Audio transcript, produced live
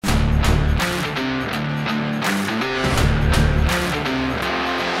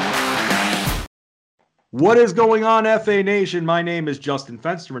What is going on, FA Nation? My name is Justin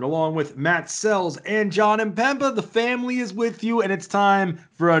Fensterman, along with Matt Selz and Jon Impemba. The family is with you, and it's time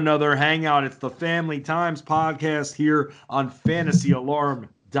for another hangout. It's the Family Times podcast here on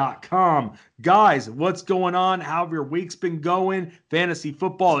FantasyAlarm.com. Guys, what's going on? How have your weeks been going? Fantasy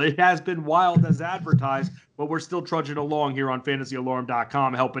football, it has been wild as advertised, but we're still trudging along here on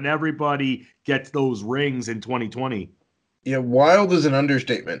FantasyAlarm.com, helping everybody get those rings in 2020. Yeah, wild is an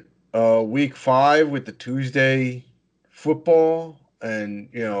understatement. Week 5 with the Tuesday football, and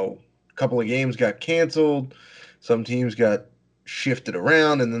a couple of games got canceled. Some teams got shifted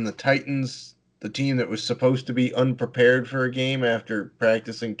around, and then the Titans, the team that was supposed to be unprepared for a game after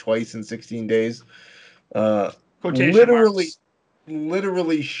practicing twice in 16 days, literally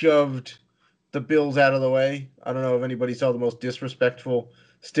shoved the Bills out of the way. I don't know if anybody saw the most disrespectful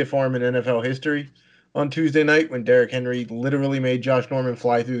stiff arm in NFL history on Tuesday night when Derrick Henry literally made Josh Norman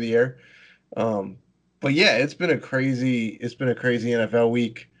fly through the air. But yeah, it's been a crazy NFL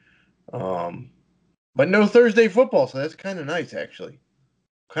week. But no Thursday football, so that's kind of nice, actually.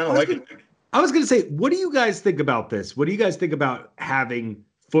 Kind of like it. I was going to say, what do you guys think about this? What do you guys think about having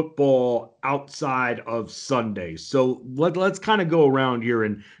football outside of Sunday? So let's kind of go around here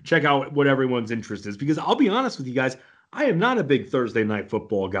and check out what everyone's interest is, because I'll be honest with you guys, I am not a big Thursday night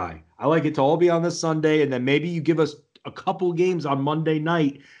football guy. I like it to all be on the Sunday, and then maybe you give us a couple games on Monday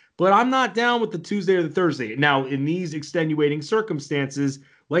night, but I'm not down with the Tuesday or the Thursday. Now, in these extenuating circumstances,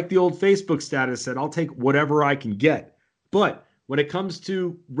 like the old Facebook status said, I'll take whatever I can get. But when it comes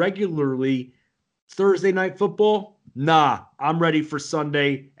to regularly Thursday night football, nah, I'm ready for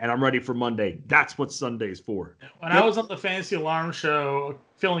Sunday and I'm ready for Monday. That's what Sunday's for. When I was on the Fantasy Alarm show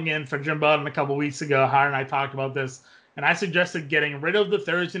filling in for Jim Button a couple weeks ago, Howard and I talked about this, and I suggested getting rid of the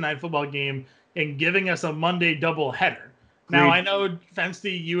Thursday night football game and giving us a Monday doubleheader. Now, I know,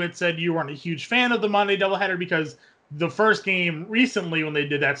 Fensty, you had said you weren't a huge fan of the Monday doubleheader because the first game recently when they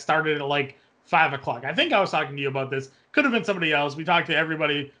did that started at like 5 o'clock. I think I was talking to you about this. Could have been somebody else. We talked to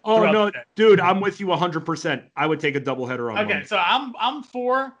everybody. Oh, no, dude, I'm with you 100%. I would take a doubleheader on Monday. Okay, so I'm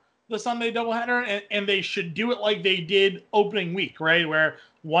for the Sunday doubleheader, and they should do it like they did opening week, right? Where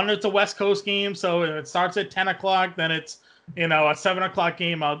one, it's a West Coast game, so if it starts at 10 o'clock, then it's, a 7 o'clock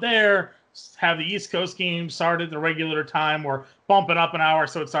game out there. Have the East Coast game start at the regular time or bump it up an hour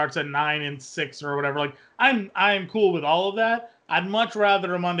so it starts at 9 and 6 or whatever. Like, I'm cool with all of that. I'd much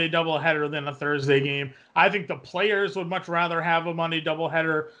rather a Monday doubleheader than a Thursday game. I think the players would much rather have a Monday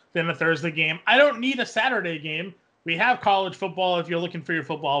doubleheader than a Thursday game. I don't need a Saturday game. We have college football if you're looking for your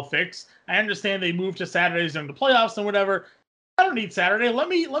football fix. I understand they moved to Saturdays during the playoffs and whatever. I don't need Saturday. Let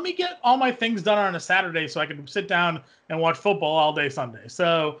me get all my things done on a Saturday so I can sit down and watch football all day Sunday.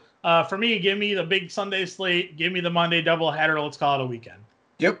 So for me, give me the big Sunday slate. Give me the Monday doubleheader. Let's call it a weekend.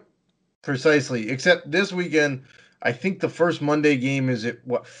 Yep, precisely. Except this weekend, I think the first Monday game is at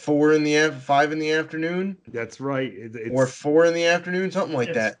 5 in the afternoon? That's right. Or 4 in the afternoon, something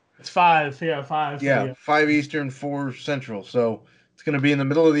like that. It's 5. Yeah, 5. Yeah, 5 Eastern, 4 Central. So it's going to be in the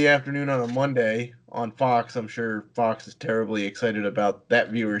middle of the afternoon on a Monday on Fox. I'm sure Fox is terribly excited about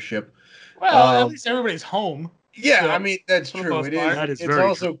that viewership. Well, at least everybody's home. Yeah, so, I mean, that's true. It is. That is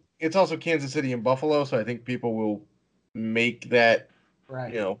it's also Kansas City and Buffalo, so I think people will make that,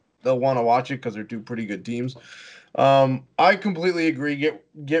 right. They'll want to watch it because they're two pretty good teams. I completely agree.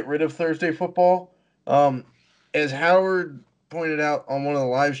 Get rid of Thursday football. As Howard pointed out on one of the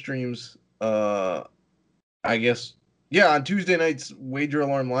live streams, I guess, on Tuesday night's Wager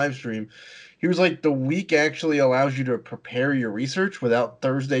Alarm live stream, he was like, the week actually allows you to prepare your research without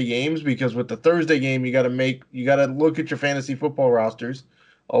Thursday games, because with the Thursday game, you got to look at your fantasy football rosters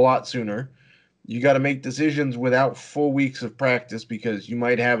a lot sooner. You got to make decisions without full weeks of practice, because you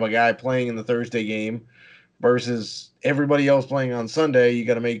might have a guy playing in the Thursday game versus everybody else playing on Sunday. You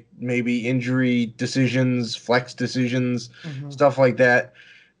got to make maybe injury decisions, flex decisions, stuff like that.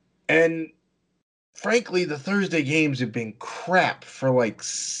 And frankly, the Thursday games have been crap for like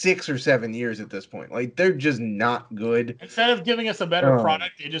 6 or 7 years at this point. Like, they're just not good. Instead of giving us a better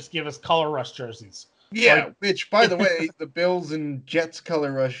product, they just give us color rush jerseys. Yeah, which, by the way, the Bills and Jets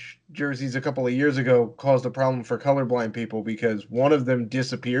color rush jerseys a couple of years ago caused a problem for colorblind people because one of them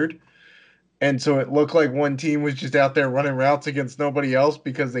disappeared. And so it looked like one team was just out there running routes against nobody else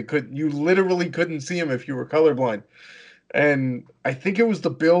because you literally couldn't see them if you were colorblind. And I think it was the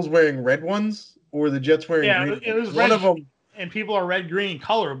Bills wearing red ones or the Jets wearing green. It was one red, of them. And people are red-green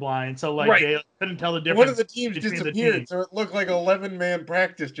colorblind, so they couldn't tell the difference. One of the teams disappeared, so it looked like an 11-man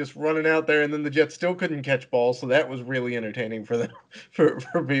practice just running out there, and then the Jets still couldn't catch balls, so that was really entertaining for them, for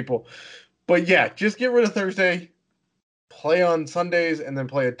people. But yeah, just get rid of Thursday, play on Sundays, and then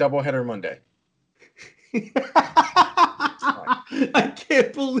play a doubleheader Monday. I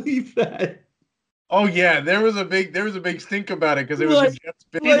can't believe that. Oh yeah, there was a big stink about it because it was Like- the Jets.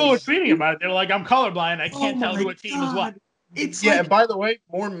 People were Bills. tweeting about it. They're like, I'm colorblind. I can't tell my who a team is what. God. It's Yeah, like and by the way,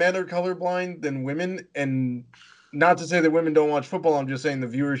 more men are colorblind than women, and not to say that women don't watch football. I'm just saying the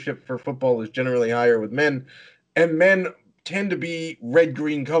viewership for football is generally higher with men, and men tend to be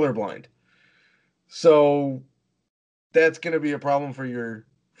red-green colorblind. So that's going to be a problem for your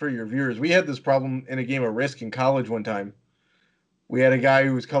viewers. We had this problem in a game of Risk in college one time. We had a guy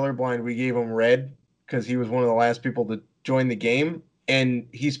who was colorblind. We gave him red because he was one of the last people to join the game, and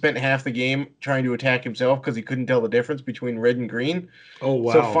he spent half the game trying to attack himself because he couldn't tell the difference between red and green. oh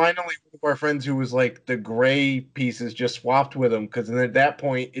wow. So finally, one of our friends who was like the gray pieces just swapped with him because at that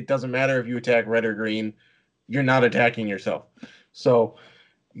point, it doesn't matter if you attack red or green, you're not attacking yourself. So,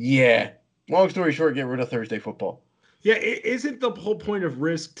 yeah. Long story short, get rid of Thursday football. Yeah, isn't the whole point of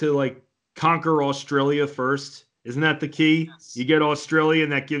Risk to like conquer Australia first? Isn't that the key? You get Australia,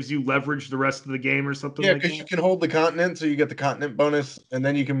 and that gives you leverage the rest of the game, or something Yeah, like because that. you can hold the continent, so you get the continent bonus, and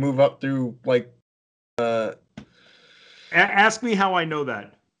then you can move up through like. Ask me how I know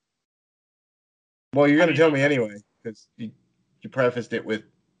that. Well, you're How going do to you tell know me that? anyway because you prefaced it with,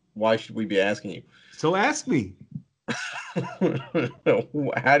 "Why should we be asking you?" So ask me.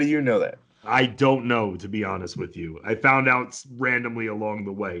 How do you know that? I don't know, to be honest with you. I found out randomly along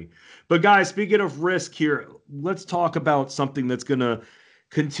the way. But guys, speaking of Risk here, let's talk about something that's going to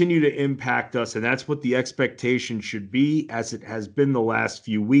continue to impact us, and that's what the expectation should be, as it has been the last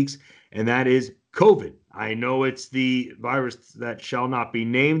few weeks, and that is COVID. I know it's the virus that shall not be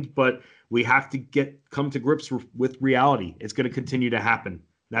named, but we have to come to grips with reality. It's going to continue to happen.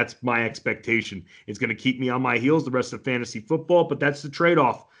 That's my expectation. It's going to keep me on my heels the rest of fantasy football, but that's the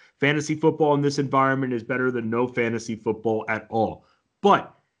trade-off. Fantasy football in this environment is better than no fantasy football at all.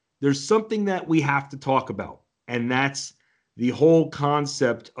 But there's something that we have to talk about, and that's the whole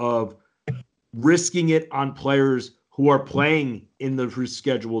concept of risking it on players who are playing in the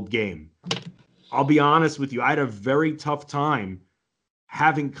rescheduled game. I'll be honest with you, I had a very tough time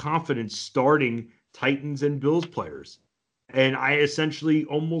having confidence starting Titans and Bills players. And I essentially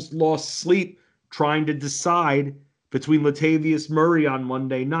almost lost sleep trying to decide between Latavius Murray on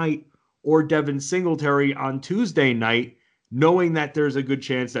Monday night or Devin Singletary on Tuesday night, knowing that there's a good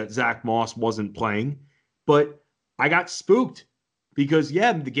chance that Zach Moss wasn't playing. But I got spooked because,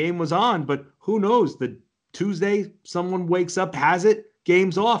 yeah, the game was on, but who knows? The Tuesday, someone wakes up, has it,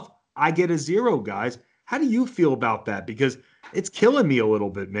 game's off. I get a 0, guys. How do you feel about that? Because it's killing me a little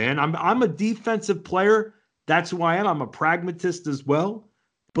bit, man. I'm a defensive player. That's who I am. I'm a pragmatist as well.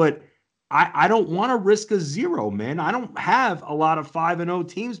 But I don't want to risk a 0, man. I don't have a lot of 5-0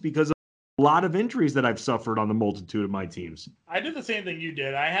 teams because of a lot of injuries that I've suffered on the multitude of my teams. I did the same thing you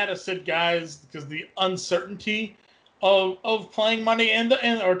did. I had to sit guys because the uncertainty of playing Monday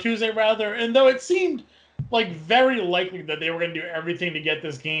or Tuesday rather, and though it seemed like very likely that they were going to do everything to get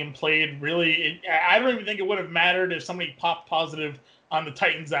this game played, really, I don't even think it would have mattered if somebody popped positive on the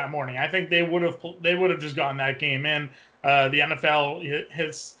Titans that morning. I think they would have just gotten that game in. The NFL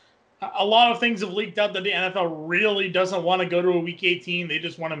has a lot of things have leaked out that the NFL really doesn't want to go to a Week 18. They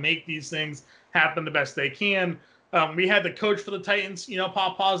just want to make these things happen the best they can. We had the coach for the Titans,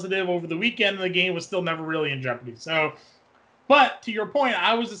 pop positive over the weekend, and the game was still never really in jeopardy. So, but to your point,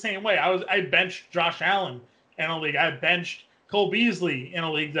 I was the same way. I benched Josh Allen in a league. I benched Cole Beasley in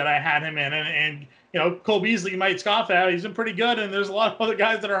a league that I had him in, and Cole Beasley, you might scoff at. He's been pretty good, and there's a lot of other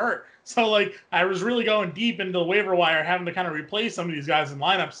guys that are hurt. So like I was really going deep into the waiver wire, having to kind of replace some of these guys in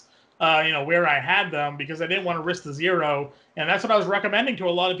lineups. Where I had them because I didn't want to risk the 0. And that's what I was recommending to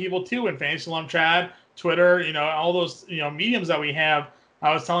a lot of people too in Fantasy Alum Chat, Twitter, all those, mediums that we have.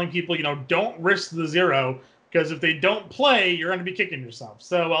 I was telling people, don't risk the 0 because if they don't play, you're going to be kicking yourself.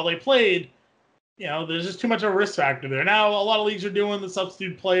 So while they played, there's just too much of a risk factor there. Now, a lot of leagues are doing the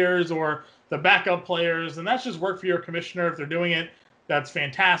substitute players or the backup players, and that's just work for your commissioner. If they're doing it, that's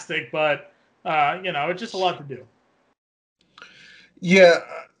fantastic. But, it's just a lot to do. Yeah,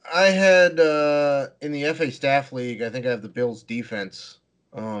 I had in the FA Staff League, I think I have the Bills defense.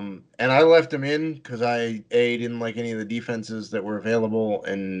 And I left him in because I didn't like any of the defenses that were available,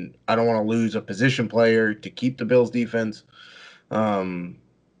 and I don't want to lose a position player to keep the Bills defense.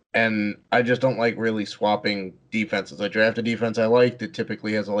 And I just don't like really swapping defenses. I draft a defense I like that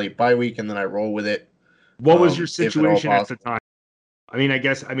typically has a late bye week, and then I roll with it. What was your if at all situation at the possible. time?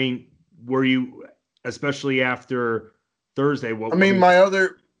 I mean, were you, especially after Thursday?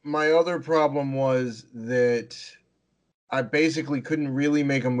 My other problem was that I basically couldn't really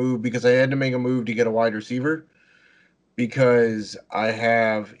make a move because I had to make a move to get a wide receiver. because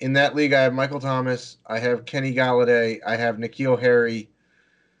in that league, I have Michael Thomas, I have Kenny Galladay, I have N'Keal Harry,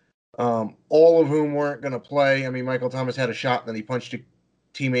 all of whom weren't going to play. I mean, Michael Thomas had a shot, and then he punched a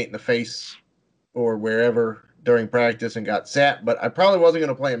teammate in the face or wherever during practice and got sat, but I probably wasn't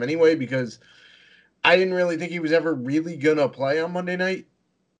going to play him anyway because I didn't really think he was ever really going to play on Monday night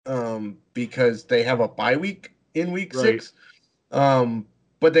because they have a bye week in week Right. 6.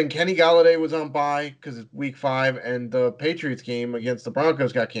 But then Kenny Galladay was on bye because it's week 5, and the Patriots game against the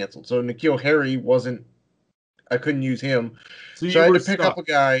Broncos got canceled. So N'Keal Harry I couldn't use him. So So you I had were to pick up stuck.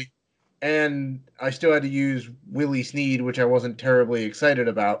 a guy, and I still had to use Willie Snead, which I wasn't terribly excited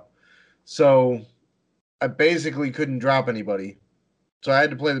about. So I basically couldn't drop anybody. So I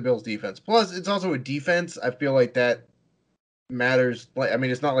had to play the Bills defense. Plus, it's also a defense. I feel like that matters. I mean,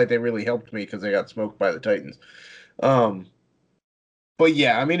 it's not like they really helped me because they got smoked by the Titans. But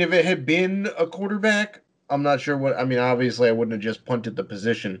yeah, I mean, if it had been a quarterback, I'm not sure what. I mean, obviously, I wouldn't have just punted the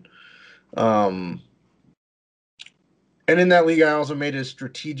position. And in that league, I also made a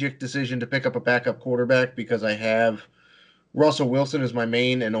strategic decision to pick up a backup quarterback because I have Russell Wilson as my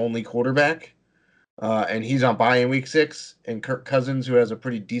main and only quarterback. And he's on bye in week 6. And Kirk Cousins, who has a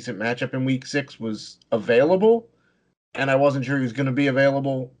pretty decent matchup in week 6, was available. And I wasn't sure he was going to be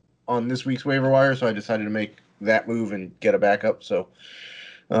available on this week's waiver wire, so I decided to make that move and get a backup. So,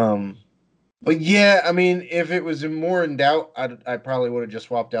 but yeah, I mean, if it was more in doubt, I probably would have just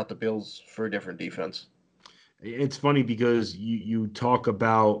swapped out the Bills for a different defense. It's funny because you talk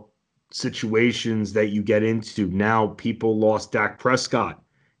about situations that you get into. Now people lost Dak Prescott,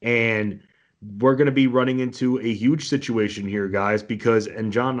 and we're going to be running into a huge situation here, guys, because,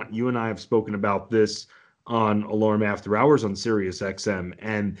 and John, you and I have spoken about this on Alarm After Hours on Sirius XM,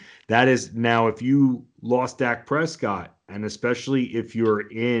 and that is now if you lost Dak Prescott, and especially if you're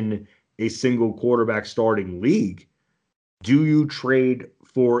in a single quarterback starting league, do you trade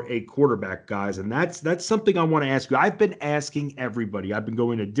for a quarterback, guys? And that's something I want to ask you. I've been asking everybody. I've been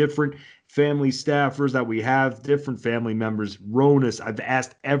going to different family staffers that we have, different family members, Ronus. I've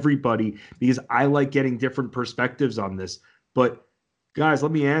asked everybody because I like getting different perspectives on this. But guys,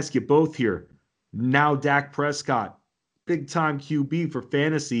 let me ask you both here. Now Dak Prescott, big time QB for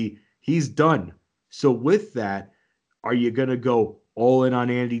fantasy, he's done. So with that, are you going to go all in on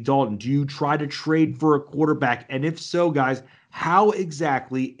Andy Dalton? Do you try to trade for a quarterback? And if so, guys, how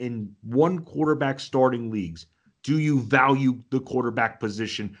exactly in one quarterback starting leagues do you value the quarterback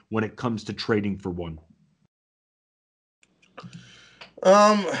position when it comes to trading for one?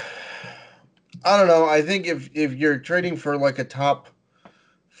 I don't know. I think if you're trading for like a top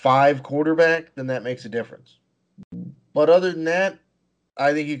 5 quarterback, then that makes a difference. But other than that,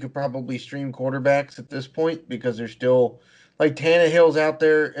 I think you could probably stream quarterbacks at this point because they're still like Tannehill's out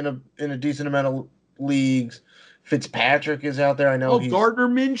there in a decent amount of leagues. Fitzpatrick is out there. I know Oh, he's Gardner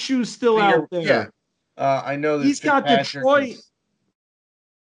Minshew's still yeah. out there. I know that He's got Fitzpatrick Detroit. is.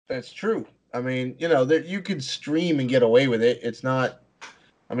 That's true. I mean, that you could stream and get away with it. It's not.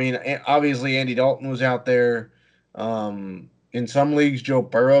 I mean, obviously Andy Dalton was out there. In some leagues, Joe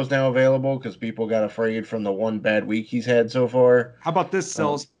Burrow's now available because people got afraid from the one bad week he's had so far. How about this,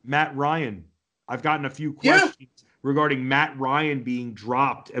 Selz? Matt Ryan. I've gotten a few Yeah, questions regarding Matt Ryan being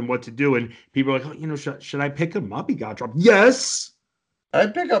dropped and what to do. And people are like, oh, should I pick him up? He got dropped. Yes.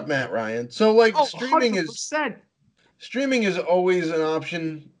 I'd pick up Matt Ryan. So like Oh, 100%. streaming is always an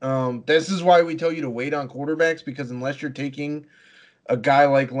option. This is why we tell you to wait on quarterbacks because unless you're taking a guy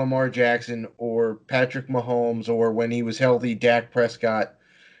like Lamar Jackson or Patrick Mahomes or when he was healthy, Dak Prescott,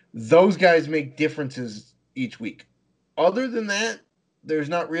 those guys make differences each week. Other than that, there's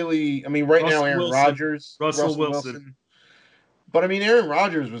not really. I mean, right now, Russell Aaron Wilson. Rodgers, Russell Russell Wilson. Wilson. But I mean, Aaron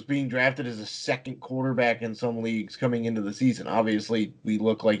Rodgers was being drafted as a second quarterback in some leagues coming into the season. Obviously, we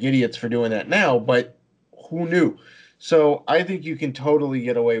look like idiots for doing that now, but who knew? So I think you can totally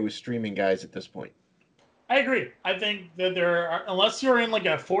get away with streaming guys at this point. I agree. I think that unless you're in like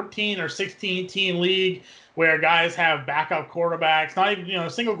a 14 or 16 team league where guys have backup quarterbacks, not even, a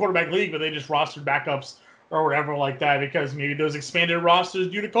single quarterback league, but they just rostered backups or whatever like that because maybe those expanded rosters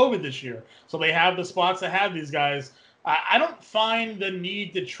due to COVID this year. So they have the spots that have these guys. I don't find the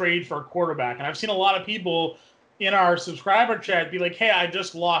need to trade for a quarterback. And I've seen a lot of people in our subscriber chat be like, hey, I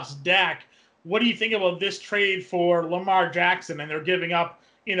just lost Dak. What do you think about this trade for Lamar Jackson? And they're giving up,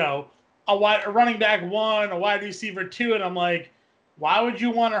 a running back 1, a wide receiver 2, and I'm like, why would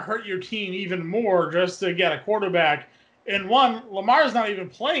you want to hurt your team even more just to get a quarterback? And one, Lamar's not even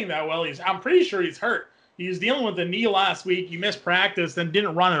playing that well. I'm pretty sure he's hurt. He was dealing with the knee last week. He missed practice, then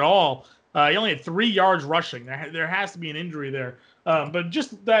didn't run at all. He only had 3 yards rushing. There has to be an injury there. But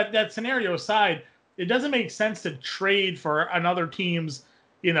just that scenario aside, it doesn't make sense to trade for another team's,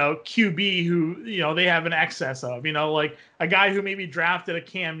 QB who, they have an excess of, like a guy who maybe drafted a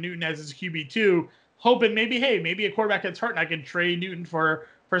Cam Newton as his QB2, hoping maybe a quarterback gets hurt and I can trade Newton for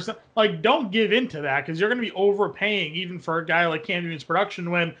some, like, don't give into that, because you're going to be overpaying even for a guy like Cam Newton's production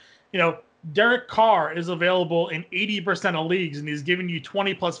when, Derek Carr is available in 80% of leagues and he's giving you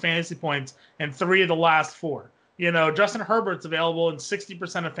 20 plus fantasy points in 3 of the last 4. Justin Herbert's available in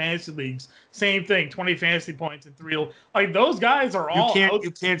 60% of fantasy leagues. Same thing, 20 fantasy points in 3. Like, those guys are all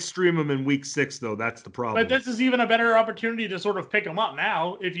You can't stream them in week 6 though. That's the problem. But this is even a better opportunity to sort of pick them up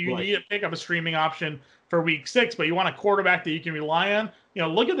now if you need to pick up a streaming option for week 6, but you want a quarterback that you can rely on.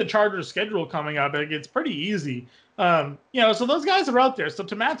 Look at the Chargers schedule coming up. It's pretty easy. So those guys are out there. So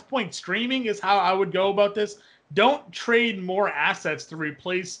to Matt's point, streaming is how I would go about this. Don't trade more assets to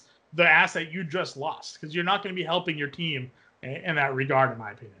replace the asset you just lost, because you're not going to be helping your team in that regard, in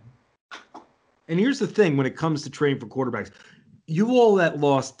my opinion. And here's the thing when it comes to trading for quarterbacks. You all that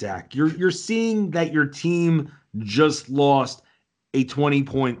lost Dak, you're seeing that your team just lost a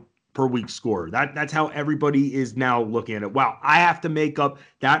 20-point per week scorer. That's how everybody is now looking at it. Wow, I have to make up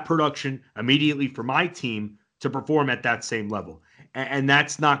that production immediately for my team to perform at that same level. And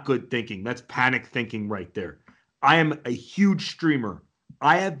that's not good thinking. That's panic thinking right there. I am a huge streamer.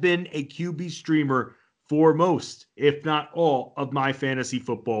 I have been a QB streamer for most, if not all, of my fantasy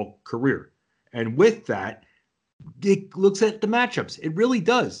football career. And with that, it looks at the matchups. It really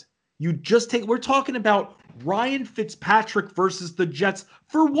does. We're talking about Ryan Fitzpatrick versus the Jets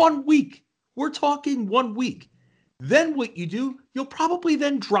for 1 week. We're talking 1 week. Then what you do, you'll probably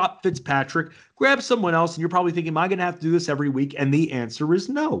then drop Fitzpatrick, grab someone else, and you're probably thinking, am I going to have to do this every week? And the answer is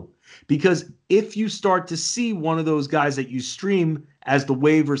no. Because if you start to see one of those guys that you stream as the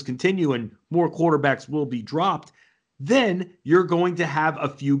waivers continue and more quarterbacks will be dropped, then you're going to have a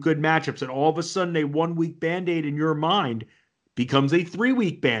few good matchups. And all of a sudden, a 1 week Band-Aid in your mind becomes a 3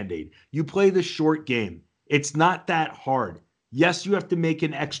 week Band-Aid. You play the short game. It's not that hard. Yes, you have to make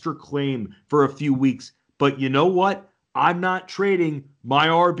an extra claim for a few weeks, but you know what? I'm not trading my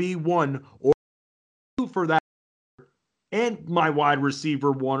RB1 or 2 for that, and my wide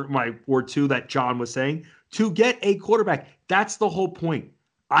receiver 1 or 2 that John was saying to get a quarterback. That's the whole point.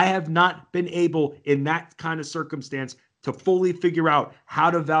 I have not been able in that kind of circumstance to fully figure out how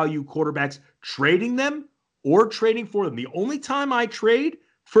to value quarterbacks, trading them or trading for them. The only time I trade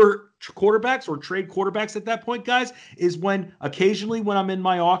for quarterbacks or trade quarterbacks at that point, guys, is when occasionally when I'm in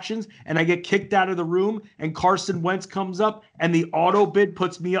my auctions and I get kicked out of the room and Carson Wentz comes up and the auto bid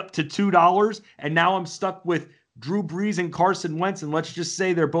puts me up to $2 and now I'm stuck with Drew Brees and Carson Wentz, and let's just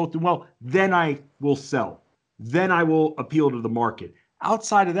say they're both doing well, then I will sell. Then I will appeal to the market.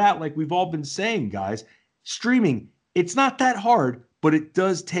 Outside of that, like we've all been saying, guys, streaming, it's not that hard, but it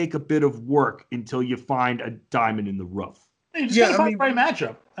does take a bit of work until you find a diamond in the rough. You just gotta find the right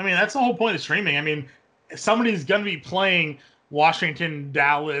matchup. I mean, that's the whole point of streaming. I mean, somebody's going to be playing Washington,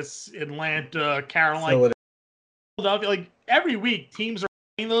 Dallas, Atlanta, Carolina, Philadelphia. Like, every week, teams are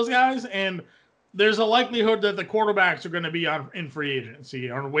playing those guys, and there's a likelihood that the quarterbacks are going to be in free agency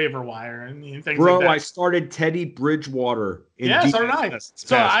or on waiver wire and things like that. I started Teddy Bridgewater. So did I.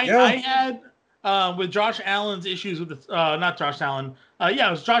 So I had, with Josh Allen's issues with not Josh Allen.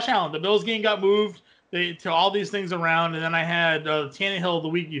 It was Josh Allen. The Bills game got moved to all these things around, and then I had Tannehill the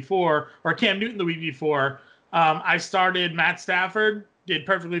week before, or Cam Newton the week before. I started Matt Stafford, did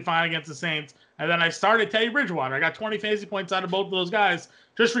perfectly fine against the Saints, and then I started Teddy Bridgewater. I got 20 fantasy points out of both of those guys,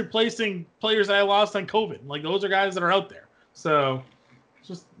 just replacing players that I lost on COVID. Like, those are guys that are out there. So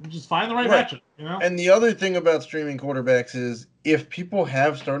just find the right matchup, you know? And the other thing about streaming quarterbacks is if people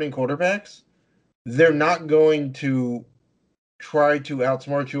have starting quarterbacks, they're not going to try to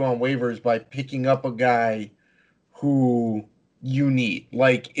outsmart you on waivers by picking up a guy who you need.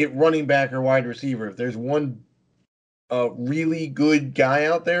 Like, it running back or wide receiver. If there's one really good guy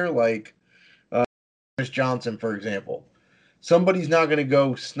out there, like Chris Johnson, for example, somebody's not going to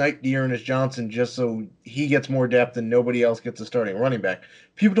go snipe Dearness Johnson just so he gets more depth and nobody else gets a starting running back.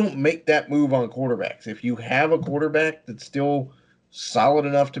 People don't make that move on quarterbacks. If you have a quarterback that's still solid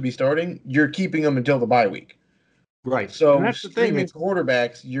enough to be starting, you're keeping them until the bye week. Right. So that's streaming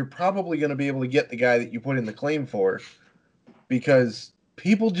quarterbacks, you're probably going to be able to get the guy that you put in the claim for, because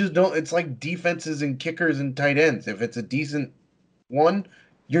people just don't. It's like defenses and kickers and tight ends. If it's a decent one,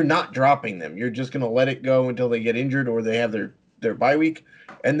 you're not dropping them. You're just going to let it go until they get injured or they have their bye week,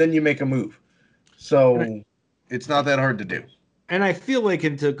 and then you make a move. So it's not that hard to do. And I feel like,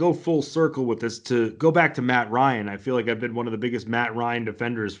 and to go full circle with this, to go back to Matt Ryan, I feel like I've been one of the biggest Matt Ryan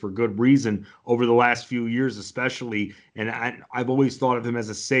defenders for good reason over the last few years, especially. And I've always thought of him as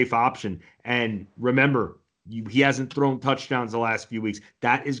a safe option. And remember, he hasn't thrown touchdowns the last few weeks.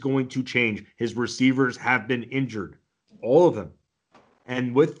 That is going to change. His receivers have been injured, all of them.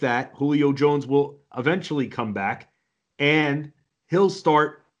 And with that, Julio Jones will eventually come back and he'll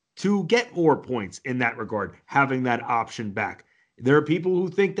start to get more points in that regard, having that option back. There are people who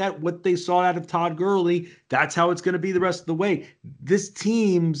think that what they saw out of Todd Gurley, that's how it's going to be the rest of the way. This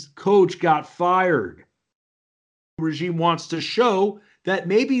team's coach got fired. The regime wants to show that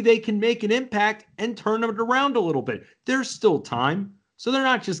maybe they can make an impact and turn it around a little bit. There's still time. So they're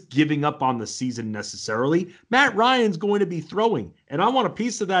not just giving up on the season necessarily. Matt Ryan's going to be throwing, and I want a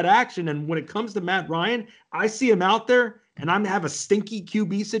piece of that action. And when it comes to Matt Ryan, I see him out there, and I'm have a stinky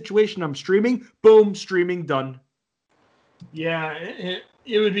QB situation. I'm streaming, boom, streaming done. Yeah,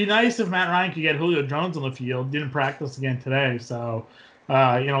 it would be nice if Matt Ryan could get Julio Jones on the field. Didn't practice again today, so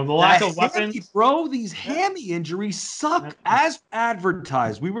the lack of weapons, bro. These hammy injuries suck as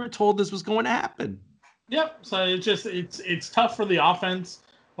advertised. We were told this was going to happen. Yep. So it's tough for the offense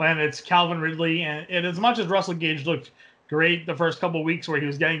when it's Calvin Ridley, and as much as Russell Gage looked great the first couple of weeks where he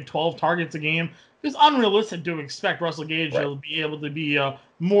was getting 12 targets a game, it's unrealistic to expect Russell Gage to be able to be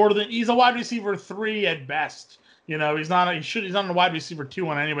more than he's a wide receiver 3 at best. He's not a wide receiver 2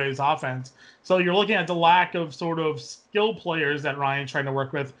 on anybody's offense. So you're looking at the lack of sort of skill players that Ryan's trying to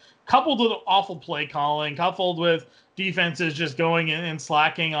work with, coupled with awful play calling, coupled with defenses just going in and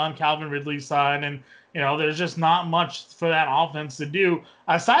slacking on Calvin Ridley's side. And, there's just not much for that offense to do,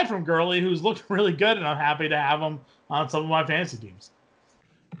 aside from Gurley, who's looked really good, and I'm happy to have him on some of my fantasy teams.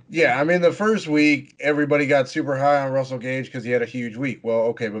 Yeah, I mean, the first week, everybody got super high on Russell Gage because he had a huge week. Well,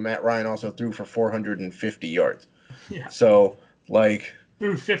 okay, but Matt Ryan also threw for 450 yards. Yeah. So,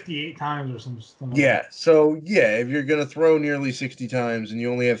 threw 58 times or something. Yeah. So, yeah, if you're going to throw nearly 60 times and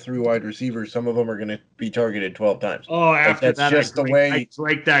you only have 3 wide receivers, some of them are going to be targeted 12 times. Oh, after that's just the way I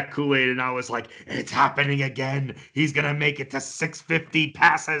drank that Kool-Aid and I was like, it's happening again. He's going to make it to 650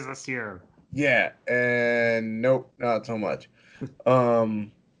 passes this year. Yeah. And nope, not so much.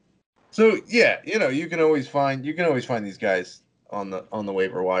 So, yeah, you can always find these guys on the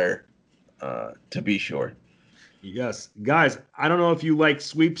waiver wire, to be sure. Yes. Guys, I don't know if you like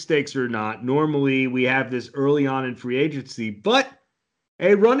sweepstakes or not. Normally, we have this early on in free agency, but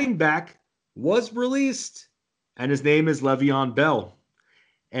a running back was released, and his name is Le'Veon Bell.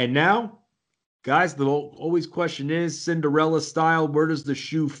 And now, guys, the always question is, Cinderella style, where does the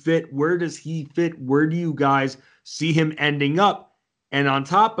shoe fit? Where does he fit? Where do you guys see him ending up? And on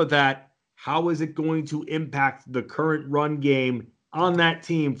top of that, how is it going to impact the current run game on that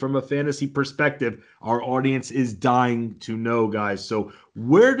team from a fantasy perspective? Our audience is dying to know, guys. So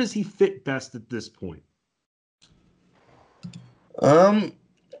where does he fit best at this point? I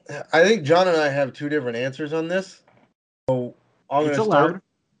think John and I have 2 different answers on this. So I'm going to start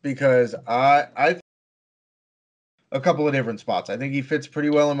because I a couple of different spots. I think he fits pretty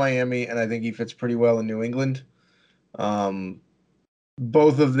well in Miami, and I think he fits pretty well in New England.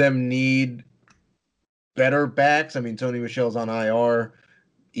 Both of them need better backs. I mean, Tony Michel's on IR.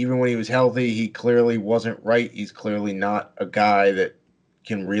 Even when he was healthy, he clearly wasn't right. He's clearly not a guy that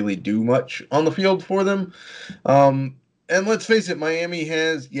can really do much on the field for them. And let's face it, Miami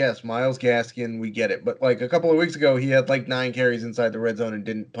has, yes, Myles Gaskin, we get it. But a couple of weeks ago, he had 9 carries inside the red zone and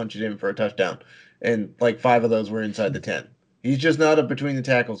didn't punch it in for a touchdown. And 5 of those were inside the 10. He's just not a between the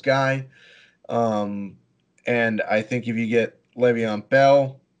tackles guy. And I think if you get Le'Veon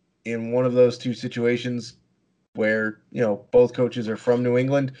Bell in one of those 2 situations where, both coaches are from New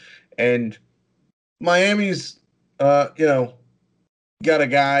England and Miami's, got a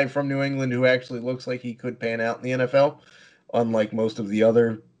guy from New England who actually looks like he could pan out in the NFL, unlike most of the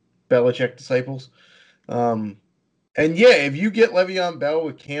other Belichick disciples. And yeah, if you get Le'Veon Bell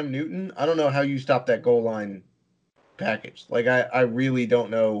with Cam Newton, I don't know how you stop that goal line package. I really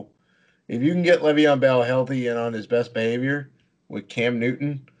don't know. If you can get Le'Veon Bell healthy and on his best behavior with Cam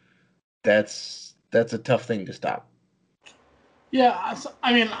Newton, that's a tough thing to stop. Yeah,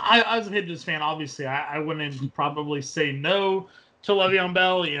 I mean, I as a Patriots fan, obviously, I wouldn't probably say no to Le'Veon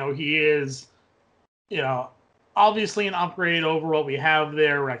Bell. He is, obviously an upgrade over what we have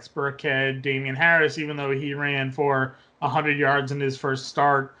there. Rex Burkhead, Damian Harris, even though he ran for 100 yards in his first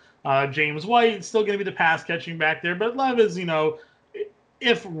start. James White, still going to be the pass catching back there. But Lev is,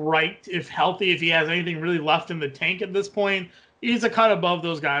 if healthy, if he has anything really left in the tank at this point, he's a cut above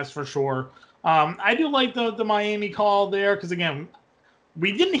those guys for sure. I do like the Miami call there because, again,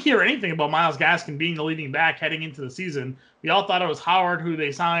 we didn't hear anything about Myles Gaskin being the leading back heading into the season. We all thought it was Howard, who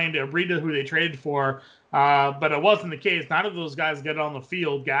they signed, or Breida, who they traded for, but it wasn't the case. None of those guys get on the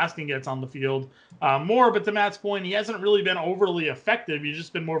field. Gaskin gets on the field more, but to Matt's point, he hasn't really been overly effective. He's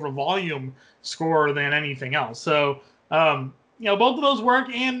just been more of a volume scorer than anything else. So, both of those work,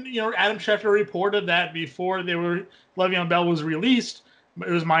 and, Adam Schefter reported that before Le'Veon Bell was released, it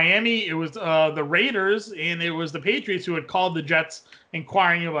was Miami, it was the Raiders, and it was the Patriots who had called the Jets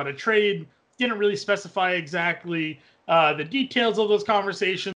inquiring about a trade. Didn't really specify exactly the details of those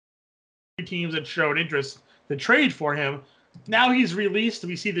conversations. Teams that showed interest to trade for him. Now he's released.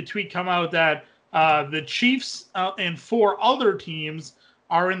 We see the tweet come out that the Chiefs and 4 other teams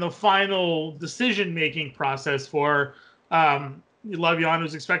are in the final decision-making process for Le'Veon,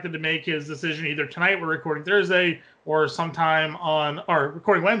 who's expected to make his decision either tonight, we're recording Thursday, or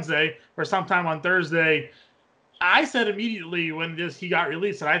recording Wednesday, or sometime on Thursday. I said immediately when he got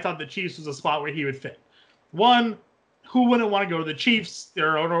released that I thought the Chiefs was a spot where he would fit. One, who wouldn't want to go to the Chiefs?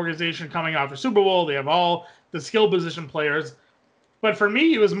 They're an organization coming off the Super Bowl. They have all the skill position players. But for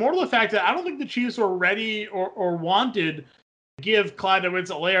me, it was more the fact that I don't think the Chiefs were ready or wanted to give Clyde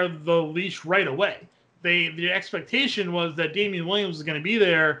Edwards-Helaire the leash right away. The expectation was that Damian Williams was going to be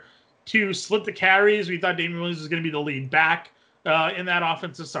there to split the carries. We thought Damian Williams was going to be the lead back in that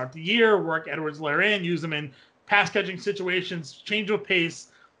offense to start the year, work Edwards-Helaire in, use them in pass-catching situations, change of pace.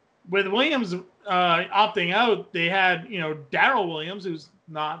 With Williams opting out, they had, Darrell Williams, who's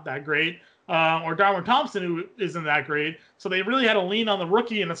not that great, or Darwin Thompson, who isn't that great. So they really had to lean on the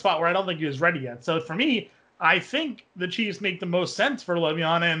rookie in a spot where I don't think he was ready yet. So for me, I think the Chiefs make the most sense for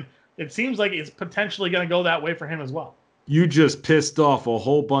Le'Veon, and it seems like it's potentially going to go that way for him as well. You just pissed off a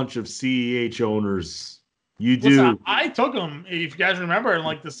whole bunch of CEH owners. You do. Listen, I took him, if you guys remember, in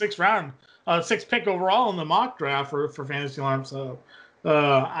like the 6th round, 6th pick overall in the mock draft for Fantasy Alarm. So,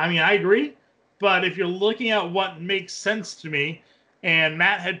 I agree. But if you're looking at what makes sense to me, and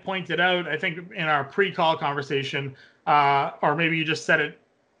Matt had pointed out, I think in our pre-call conversation, or maybe you just said it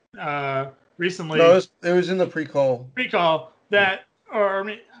recently. No, it was in the pre-call. That,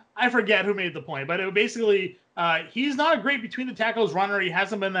 I forget who made the point, but it was basically he's not a great between the tackles runner. He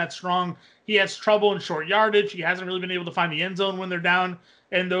hasn't been that strong. He has trouble in short yardage. He hasn't really been able to find the end zone when they're down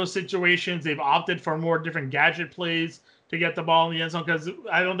in those situations. They've opted for more different gadget plays to get the ball in the end zone because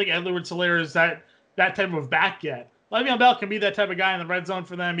I don't think Edwards-Helaire is that type of back yet. Le'Veon Bell can be that type of guy in the red zone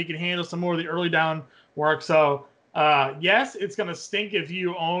for them. He can handle some more of the early down work. So, yes, it's going to stink if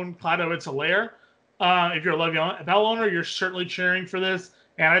you own Clyde Edwards-Helaire. If you're a Le'Veon Bell owner, you're certainly cheering for this.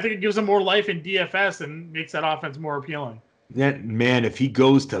 And I think it gives him more life in DFS and makes that offense more appealing. Man, if he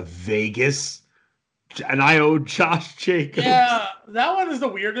goes to Vegas, and I owe Josh Jacobs. Yeah, that one is the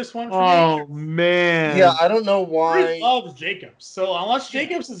weirdest one for me. Oh, man. Yeah, I don't know why. I love Jacobs. So unless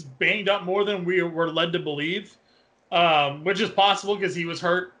Jacobs is banged up more than we were led to believe, which is possible because he was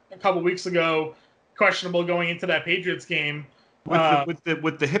hurt a couple weeks ago, questionable going into that Patriots game. With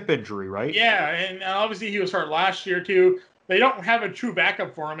the hip injury, right? Yeah, and obviously he was hurt last year too. They don't have a true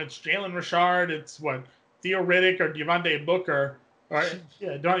backup for him. It's Jalen Richard. It's Theo Riddick or Devontae Booker. Right?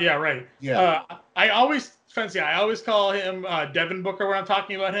 Yeah, right. Yeah. I always call him Devin Booker when I'm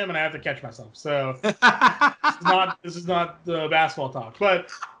talking about him, and I have to catch myself. So this is not the basketball talk. But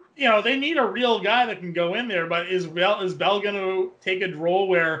they need a real guy that can go in there. But is Bell going to take a role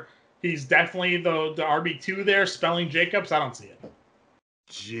where he's definitely the RB2 there, spelling Jacobs? I don't see it.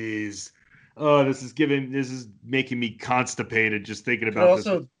 Jeez. Oh, this is making me constipated just thinking about this.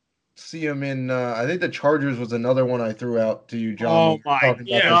 Also see him in I think the Chargers was another one I threw out to you, John. Oh my God.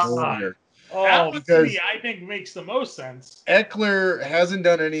 That one to me, I think, makes the most sense. Eckler hasn't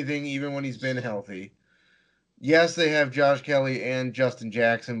done anything even when he's been healthy. Yes, they have Josh Kelly and Justin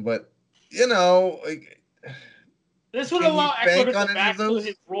Jackson, but this would allow Eckler to go back to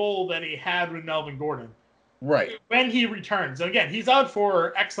his role that he had with Melvin Gordon. Right. When he returns. Again, he's out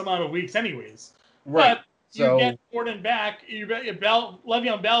for X amount of weeks anyways. Right. But you get Gordon back,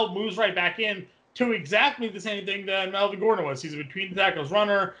 Le'Veon Bell moves right back in to exactly the same thing that Melvin Gordon was. He's a between the tackles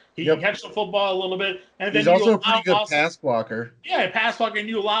runner. He can catch the football a little bit. And then he's also a pretty good pass blocker. Yeah, pass blocker, and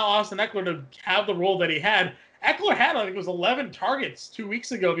you allow Austin Eckler to have the role that he had. Eckler had, I think it was 11 targets 2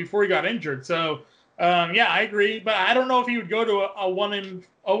 weeks ago before he got injured. So, I agree. But I don't know if he would go to a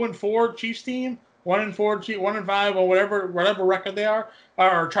 1-4 Chiefs team, 1-4, 1-5, or whatever record they are,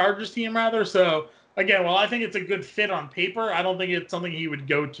 or Chargers team rather. So, again, I think it's a good fit on paper. I don't think it's something he would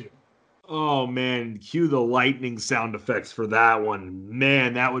go to. Oh, man. Cue the lightning sound effects for that one.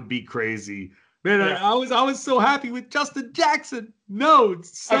 Man, that would be crazy. Man, Yeah. I was so happy with Justin Jackson. No, Of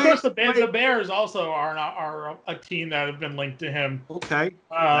course, the Bears also are a team that have been linked to him. Okay,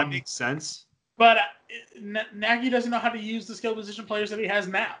 that makes sense. But Nagy doesn't know how to use the skill position players that he has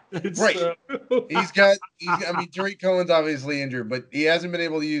now. Right. I mean, Tariq Cohen's obviously injured, but he hasn't been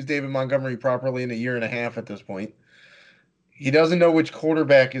able to use David Montgomery properly in a year and a half at this point. He doesn't know which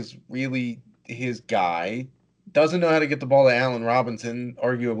quarterback is really his guy. Doesn't know how to get the ball to Allen Robinson,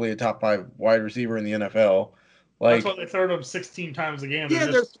 arguably a top 5 wide receiver in the NFL. That's why they throw to him 16 times a game.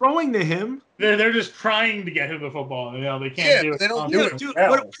 They're throwing to him. They're just trying to get him the football. They can't do it. They don't do it. Dude,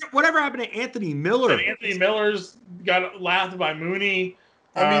 whatever happened to Anthony Miller? Anthony Miller's got laughed by Mooney.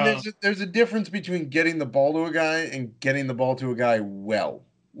 I mean, there's a difference between getting the ball to a guy and getting the ball to a guy well.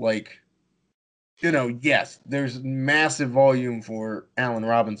 Yes, there's massive volume for Allen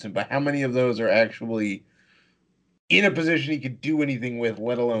Robinson, but how many of those are actually in a position he could do anything with,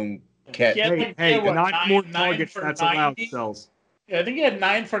 let alone catch? Not more targets. That's allowed, Selz. Yeah, I think he had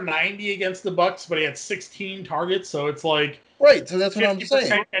 9 for 90 against the Bucks, but he had 16 targets. So it's like right. So that's what I'm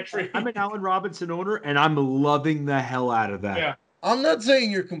saying. I'm an Allen Robinson owner, and I'm loving the hell out of that. Yeah. I'm not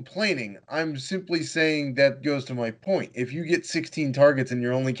saying you're complaining. I'm simply saying that goes to my point. If you get 16 targets and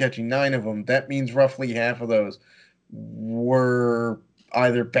you're only catching 9 of them, that means roughly half of those were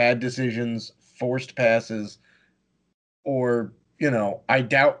either bad decisions, forced passes, or, I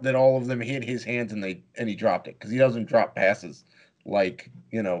doubt that all of them hit his hands and he dropped it, because he doesn't drop passes like,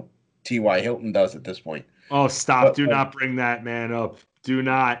 T.Y. Hilton does at this point. Oh, stop. But, do not bring that man up. Do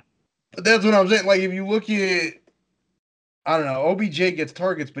not. But that's what I'm saying. If you look at, I don't know, OBJ gets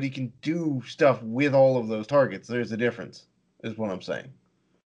targets, but he can do stuff with all of those targets. There's a difference, is what I'm saying.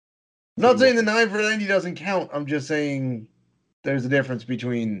 I'm not saying the 9 for 90 doesn't count. I'm just saying there's a difference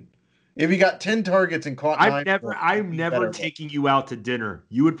between if he got 10 targets and caught 9. I'm never taking you out to dinner.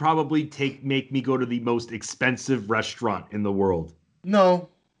 You would probably make me go to the most expensive restaurant in the world. No,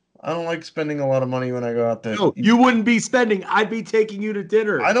 I don't like spending a lot of money when I go out there. No, you wouldn't be spending. I'd be taking you to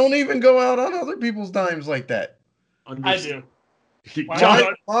dinner. I don't even go out on other people's dimes like that. I do. When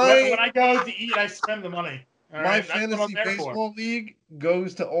I go to eat, I spend the money. My fantasy baseball league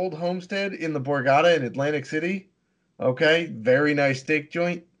goes to Old Homestead in the Borgata in Atlantic City. Okay, very nice steak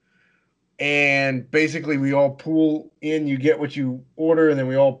joint. And basically, we all pool in. You get what you order, and then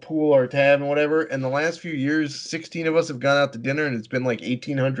we all pool our tab and whatever. And the last few years, 16 of us have gone out to dinner, and it's been like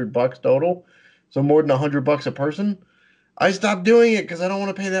 $1,800 total. So more than $100 a person. I stopped doing it because I don't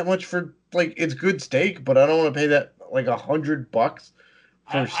want to pay that much for, it's good steak, but I don't want to pay that $100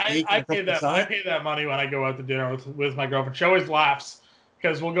 for steak. I pay that money when I go out to dinner with my girlfriend. She always laughs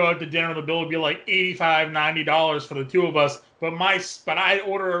because we'll go out to dinner. The bill would be like $85, $90 for the two of us. But I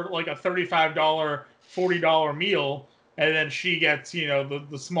order like a $35, $40 meal, and then she gets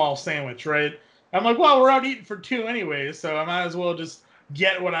the small sandwich, right? I'm like, well, we're out eating for 2 anyways, so I might as well just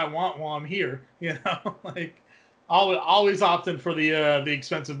get what I want while I'm here. Always opting for the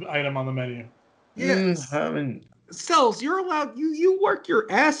expensive item on the menu. Yes, I mean, Selz, you're allowed. You work your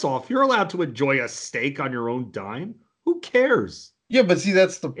ass off. You're allowed to enjoy a steak on your own dime. Who cares? Yeah, but see,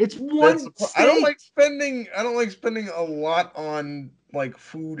 it's one steak. I don't like spending a lot on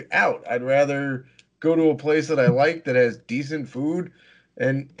food out. I'd rather go to a place that I like that has decent food,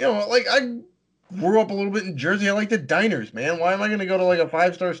 and I grew up a little bit in Jersey. I like the diners, man. Why am I going to go to a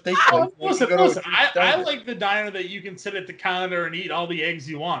 5-star steak place? Listen. I like the diner that you can sit at the counter and eat all the eggs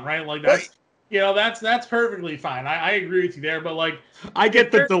you want, right? That's. Right. That's perfectly fine. I agree with you there, but I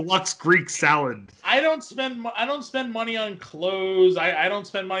get the deluxe Greek salad. I don't spend money on clothes. I don't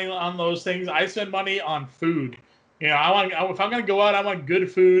spend money on those things. I spend money on food. If I'm gonna go out, I want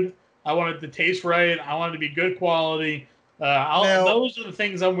good food. I want it to taste right. I want it to be good quality. Those are the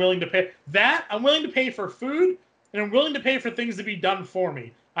things I'm willing to pay. I'm willing to pay for food, and I'm willing to pay for things to be done for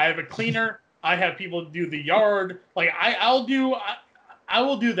me. I have a cleaner. I have people do the yard. I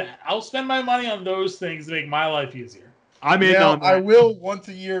will do that. I'll spend my money on those things to make my life easier. I'm in on that. I will once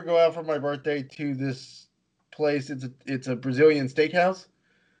a year go out for my birthday to this place. It's a Brazilian steakhouse.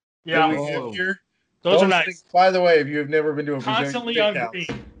 Yeah. We have here. Those are nice. By the way, if you have never been to a Brazilian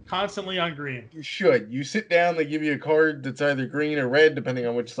steakhouse, constantly on green. You should. You sit down. They give you a card that's either green or red, depending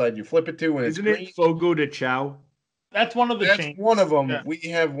on which side you flip it to. When Isn't it Fogo de Chao? That's one of the chains. One of them. Yeah. We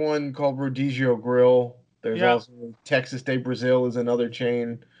have one called Rodizio Grill. There's also Texas de Brazil is another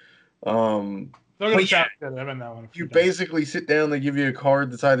chain. You basically sit down. They give you a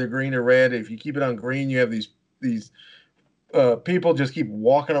card that's either green or red. If you keep it on green, you have these people just keep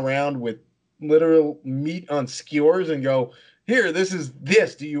walking around with literal meat on skewers and go, here, this is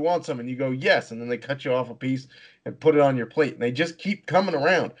this. Do you want some? And you go, yes. And then they cut you off a piece and put it on your plate. And they just keep coming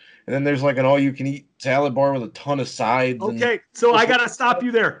around. And then there's like an all-you-can-eat salad bar with a ton of sides. Okay, so I got to stop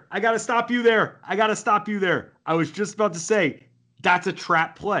you there. I got to stop you there. I was just about to say, that's a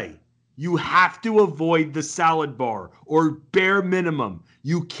trap play. You have to avoid the salad bar, or bare minimum.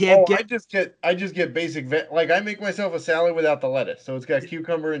 You can't get. I just get basic like I make myself a salad without the lettuce, so it's got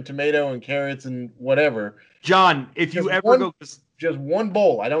cucumber and tomato and carrots and whatever. John, if you ever go, just one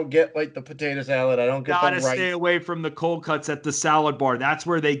bowl. I don't get like the potato salad. I don't get the rice. Gotta stay away from the cold cuts at the salad bar. That's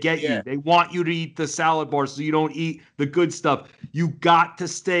where they get you. They want you to eat the salad bar so you don't eat the good stuff. You got to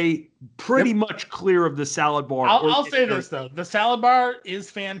stay pretty much clear of the salad bar. I'll say this though: the salad bar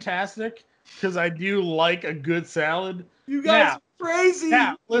is fantastic because I do like a good salad. You guys are crazy.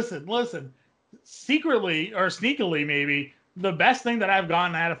 Now, listen. Secretly or sneakily, maybe the best thing that I've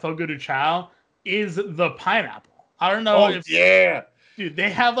gotten out of Fogo de Chao is the pineapple. I don't know dude,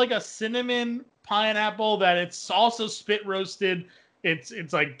 they have like a cinnamon pineapple that it's also spit roasted. It's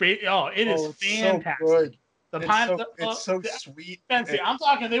like it is fantastic. So good. The pineapple it's so sweet. Fancy. I'm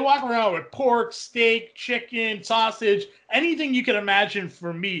talking they walk around with pork, steak, chicken, sausage, anything you can imagine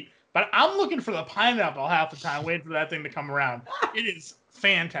for meat. But I'm looking for the pineapple half the time, waiting for that thing to come around. It is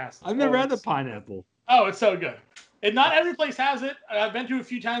fantastic. I've never had the pineapple. Oh, it's so good. And not every place has it. I've been to a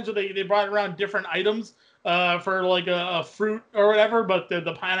few times where they brought around different items for like a fruit or whatever, but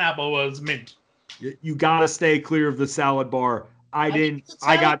the pineapple was mint. You got to stay clear of the salad bar. I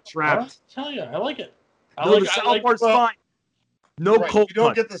got trapped. I tell you, I like it. The salad bar's fine. No cold You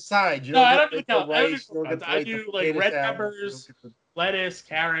don't get the sides. I don't get the rice. I do like red peppers, lettuce,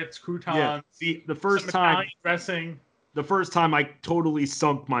 carrots, croutons. Yeah. See, the first time dressing. The first time I totally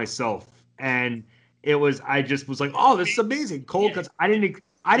sunk myself, and I just was like, oh, this is amazing. Cold cuts. I didn't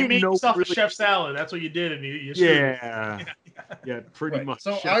know. Really... chef salad. That's what you did, and you yeah, pretty much.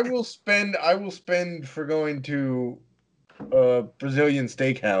 So I will spend for going to a Brazilian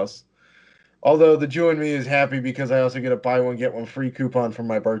steakhouse. Although the Jew in me is happy because I also get a buy one get one free coupon for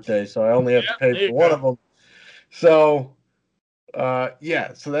my birthday, so I only have to pay for one of them. So,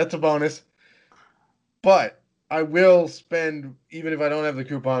 so that's a bonus. But I will spend, even if I don't have the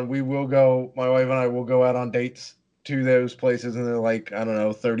coupon, my wife and I will go out on dates to those places, and they're like, I don't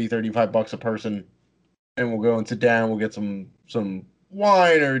know, $30-$35 a person, and we'll go and sit down, we'll get some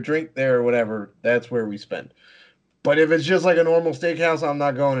wine or drink there or whatever. That's where we spend. But if it's just like a normal steakhouse, I'm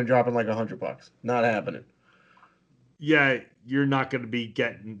not going and dropping like $100. Not happening. Yeah, you're not going to be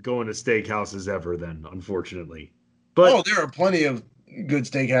going to steakhouses ever then, unfortunately. But there are plenty of good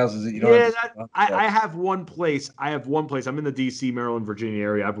steakhouses that you don't I have one place. I'm in the DC, Maryland, Virginia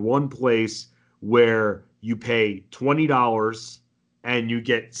area. I have one place where you pay $20 and you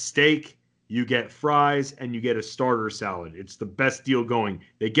get steak, you get fries, and you get a starter salad. It's the best deal going.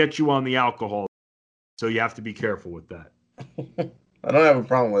 They get you on the alcohol, so you have to be careful with that. I don't have a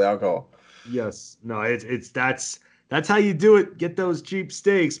problem with alcohol. Yes. No, that's how you do it. Get those cheap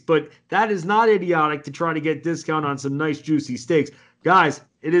steaks, but that is not idiotic to try to get discount on some nice juicy steaks. Guys,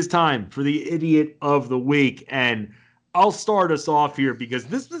 it is time for the idiot of the week, and I'll start us off here because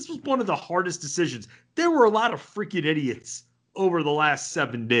this was one of the hardest decisions. There were a lot of freaking idiots over the last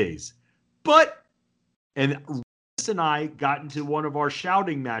 7 days. And Chris and I got into one of our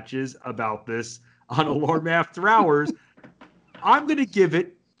shouting matches about this on Alarm After Hours. I'm going to give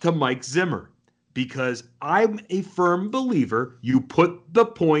it to Mike Zimmer because I'm a firm believer you put the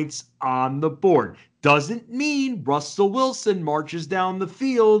points on the board. Doesn't mean Russell Wilson marches down the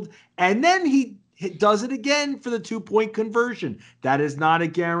field and then he does it again for the 2-point conversion. That is not a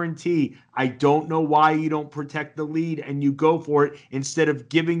guarantee. I don't know why you don't protect the lead and you go for it instead of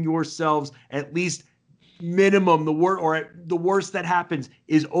giving yourselves at least minimum. The worst that happens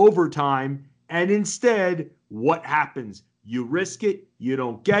is overtime. And instead, what happens? You risk it. You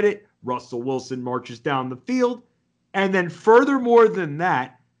don't get it. Russell Wilson marches down the field. And then furthermore than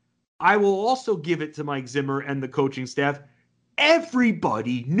that, I will also give it to Mike Zimmer and the coaching staff.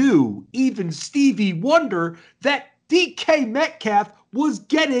 Everybody knew, even Stevie Wonder, that DK Metcalf was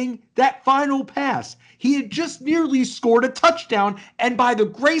getting that final pass. He had just nearly scored a touchdown, and by the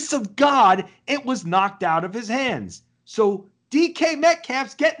grace of God, it was knocked out of his hands. So DK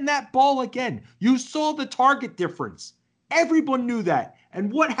Metcalf's getting that ball again. You saw the target difference. Everyone knew that.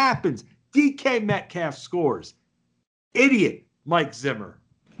 And what happens? DK Metcalf scores. Idiot, Mike Zimmer.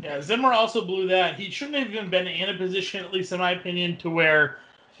 Yeah, Zimmer also blew that. He shouldn't have even been in a position, at least in my opinion, to where,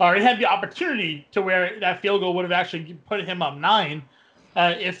 or he had the opportunity to where that field goal would have actually put him up 9.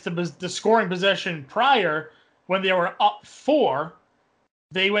 If the scoring possession prior, when they were up 4,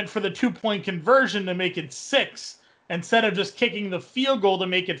 they went for the 2-point conversion to make it 6. instead of just kicking the field goal to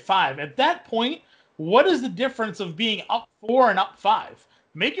make it 5. At that point, what is the difference of being up 4 and up 5?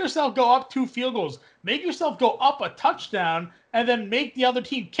 Make yourself go up 2 field goals. Make yourself go up a touchdown, and then make the other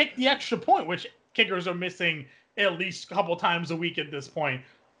team kick the extra point, which kickers are missing at least a couple times a week at this point.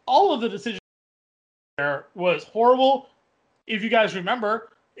 All of the decisions there was horrible. If you guys remember,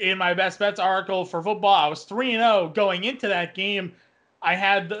 in my best bets article for football, I was 3-0 going into that game. I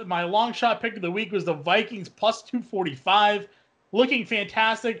had my long shot pick of the week was the Vikings plus 245, looking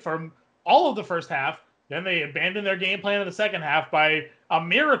fantastic for all of the first half. Then they abandoned their game plan in the second half. By a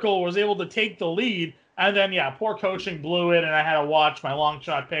miracle, was able to take the lead. And then, poor coaching blew it, and I had to watch my long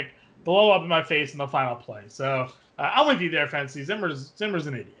shot pick blow up in my face in the final play. So I'm with you there, Fancy. Zimmer's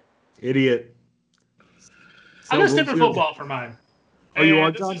an idiot. Idiot. I'm going to stick with football for mine. Oh, you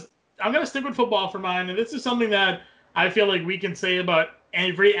are, John? I'm going to stick with football for mine, and this is something that I feel like we can say about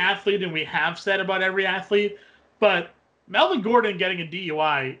every athlete, and we have said about every athlete, but Melvin Gordon getting a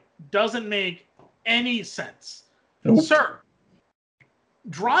DUI doesn't make any sense. Nope. Sir,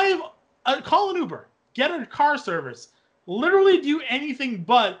 call an Uber, get a car service, literally do anything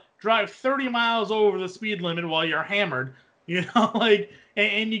but drive 30 miles over the speed limit while you're hammered,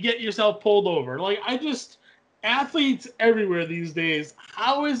 and you get yourself pulled over. Athletes everywhere these days,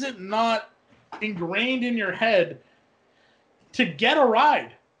 how is it not ingrained in your head to get a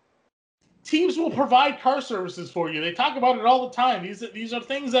ride? Teams will provide car services for you. They talk about it all the time. These are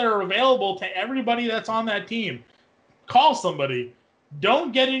things that are available to everybody that's on that team. Call somebody.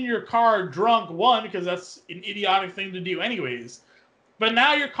 Don't get in your car drunk, one, because that's an idiotic thing to do anyways. But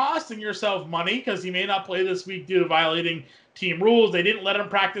now you're costing yourself money because he may not play this week due to violating team rules. They didn't let him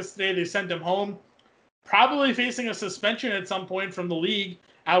practice today. They sent him home. Probably facing a suspension at some point from the league,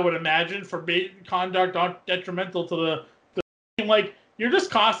 I would imagine, for conduct detrimental to the team. You're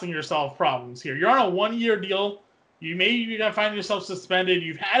just costing yourself problems here. You're on a 1-year deal. You're going to find yourself suspended.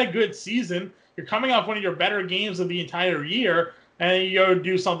 You've had a good season. You're coming off one of your better games of the entire year, and you go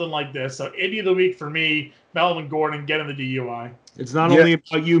do something like this. So, idiot of the week for me, Melvin Gordon, getting the DUI. It's not only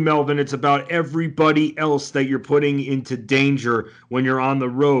about you, Melvin. It's about everybody else that you're putting into danger when you're on the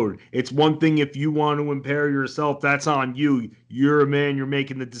road. It's one thing if you want to impair yourself, that's on you. You're a man. You're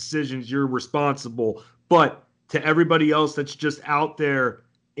making the decisions. You're responsible. But to everybody else that's just out there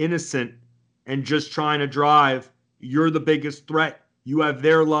innocent and just trying to drive, you're the biggest threat. You have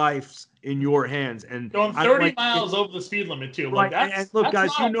their lives in your hands. And going 30 miles over the speed limit, too. Right. And look, guys,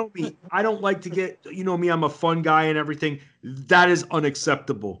 you know me. I don't like to get, me, I'm a fun guy and everything. That is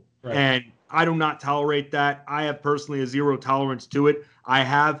unacceptable. Right. And I do not tolerate that. I have personally a zero tolerance to it. I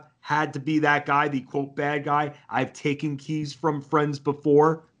have had to be that guy, the quote bad guy. I've taken keys from friends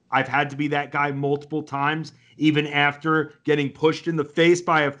before. I've had to be that guy multiple times. Even after getting pushed in the face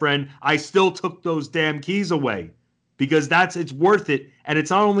by a friend, I still took those damn keys away because it's worth it. And it's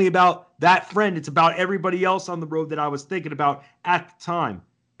not only about that friend, it's about everybody else on the road that I was thinking about at the time.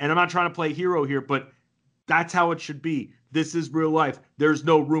 And I'm not trying to play hero here, but that's how it should be. This is real life. There's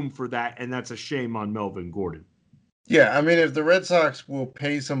no room for that, and that's a shame on Melvin Gordon. Yeah, I mean, if the Red Sox will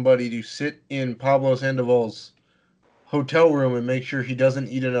pay somebody to sit in Pablo Sandoval's hotel room and make sure he doesn't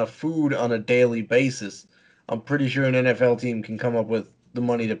eat enough food on a daily basis, I'm pretty sure an NFL team can come up with the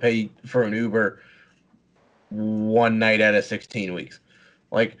money to pay for an Uber one night out of 16 weeks.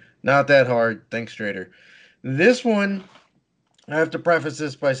 Not that hard. Thanks, Strader. This one, I have to preface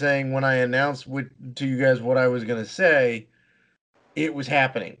this by saying when I announced to you guys what I was going to say, it was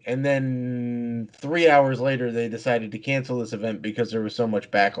happening. And then 3 hours later, they decided to cancel this event because there was so much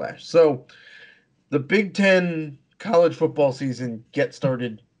backlash. So the Big Ten college football season gets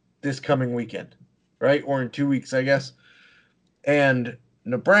started this coming weekend, right? Or in 2 weeks, I guess. And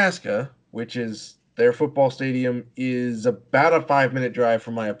Nebraska, which is their football stadium, is about a 5-minute drive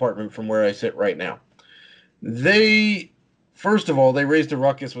from my apartment from where I sit right now. First of all, they raised a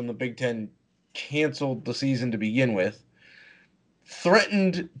ruckus when the Big Ten canceled the season to begin with,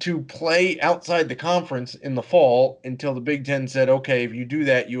 threatened to play outside the conference in the fall until the Big Ten said, okay, if you do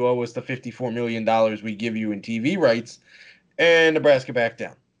that, you owe us the $54 million we give you in TV rights, and Nebraska backed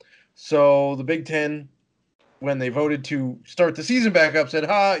down. So the Big Ten, when they voted to start the season back up, said,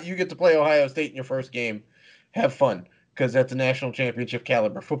 you get to play Ohio State in your first game. Have fun, because that's a national championship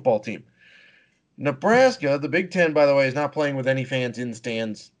caliber football team. Nebraska, the Big Ten, by the way, is not playing with any fans in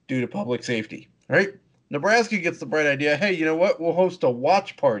stands due to public safety, right? Nebraska gets the bright idea, hey, you know what? We'll host a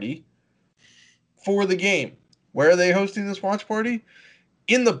watch party for the game. Where are they hosting this watch party?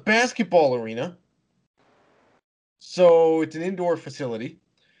 In the basketball arena. So it's an indoor facility.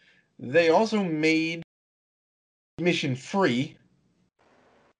 They also made admission free,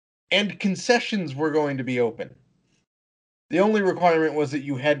 and concessions were going to be open. The only requirement was that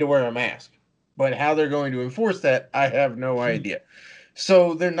you had to wear a mask. But how they're going to enforce that, I have no idea.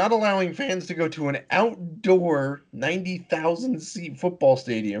 So they're not allowing fans to go to an outdoor 90,000 seat football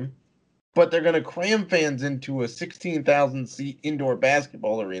stadium, but they're going to cram fans into a 16,000 seat indoor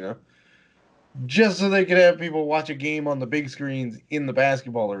basketball arena just so they could have people watch a game on the big screens in the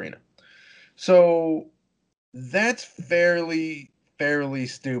basketball arena. So that's fairly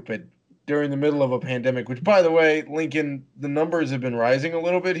stupid during the middle of a pandemic, which, by the way, Lincoln, the numbers have been rising a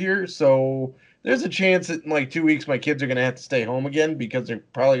little bit here. So there's a chance that in like 2 weeks, my kids are going to have to stay home again because they're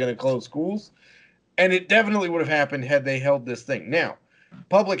probably going to close schools. And it definitely would have happened had they held this thing. Now,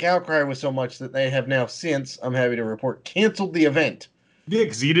 public outcry was so much that they have now since, I'm happy to report, canceled the event. Yeah,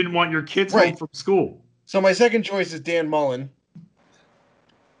 because you didn't want your kids Right. home from school. So my second choice is Dan Mullen,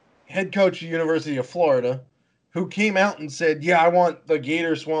 head coach of the University of Florida, who came out and said, yeah, I want the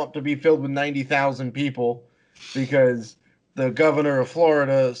Gator Swamp to be filled with 90,000 people because the governor of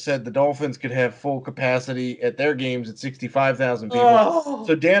Florida said the Dolphins could have full capacity at their games at 65,000 people. Oh.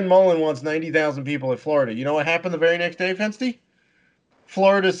 So Dan Mullen wants 90,000 people at Florida. You know what happened the very next day, Fensty?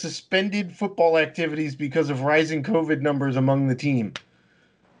 Florida suspended football activities because of rising COVID numbers among the team.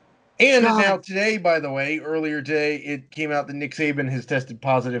 And God. now today, by the way, earlier today, it came out that Nick Saban has tested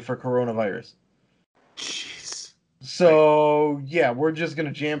positive for coronavirus. Jeez. So, yeah, we're just going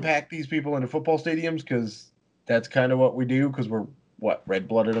to jam-pack these people into football stadiums because that's kind of what we do because we're,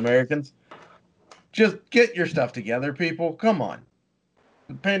 red-blooded Americans? Just get your stuff together, people. Come on.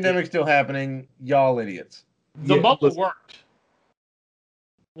 The pandemic's still happening. Y'all idiots. The bubble worked.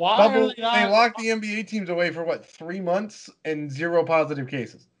 Why are they not? They locked the NBA teams away for, 3 months and 0 positive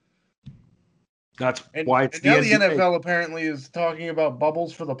cases. That's why it's and now the NBA. NFL apparently is talking about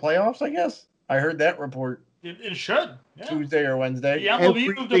bubbles for the playoffs, I guess. I heard that report It should. Yeah. Tuesday or Wednesday. The MLB moved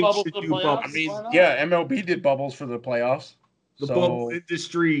the Everything bubble to should the do playoffs. bubbles. I mean, Why not? yeah, MLB did bubbles for the playoffs. The So bubble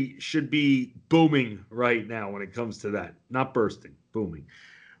industry should be booming right now when it comes to that. Not bursting, booming.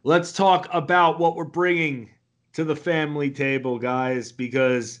 Let's talk about what we're bringing to the family table, guys,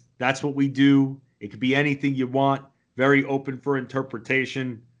 because that's what we do. It could be anything you want, very open for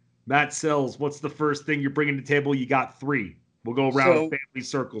interpretation. Matt Selz, what's the first thing you're bringing to the table? You got 3. We'll go around family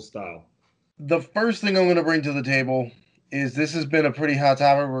circle style. the first thing I'm going to bring to the table is this has been a pretty hot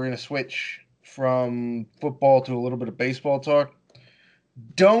topic. We're going to switch from football to a little bit of baseball talk.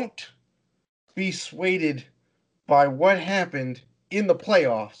 Don't be swayed by what happened in the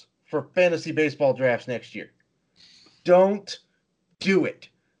playoffs for fantasy baseball drafts next year. Don't do it.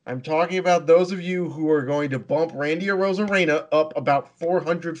 I'm talking about those of you who are going to bump Randy Arozarena up about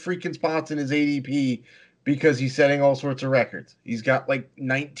 400 freaking spots in his ADP because he's setting all sorts of records. He's got like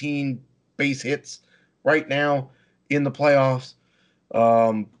 19 base hits right now in the playoffs.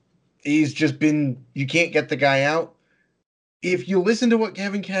 He's just been, you can't get the guy out. If you listen to what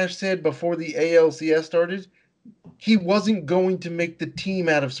Kevin Cash said before the ALCS started, he wasn't going to make the team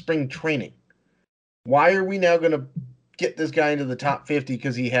out of spring training. Why are we now going to get this guy into the top 50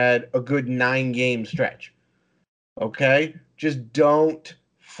 because he had a good 9-game stretch? Okay? Just don't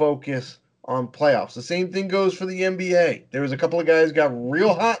focus on playoffs. The same thing goes for the NBA. There was a couple of guys who got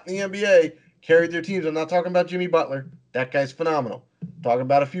real hot in the NBA, carried their teams. I'm not talking about Jimmy Butler. That guy's phenomenal. I'm talking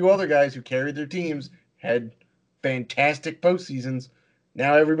about a few other guys who carried their teams, had fantastic postseasons.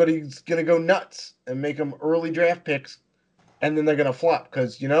 Now everybody's going to go nuts and make them early draft picks, and then they're going to flop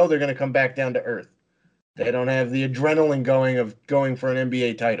because, they're going to come back down to earth. They don't have the adrenaline going for an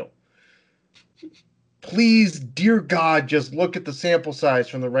NBA title. Please, dear God, just look at the sample size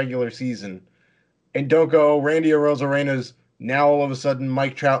from the regular season and don't go, Randy Arozarena's now all of a sudden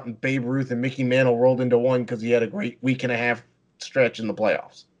Mike Trout and Babe Ruth and Mickey Mantle rolled into one because he had a great week and a half stretch in the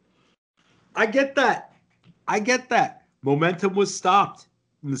playoffs. I get that. Momentum was stopped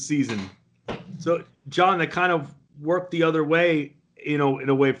in the season. So, John, that kind of worked the other way, in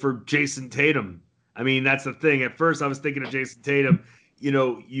a way for Jason Tatum. I mean, that's the thing. At first, I was thinking of Jason Tatum.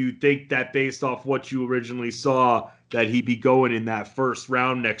 You think that based off what you originally saw, that he'd be going in that first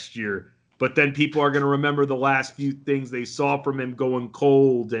round next year. But then people are going to remember the last few things they saw from him going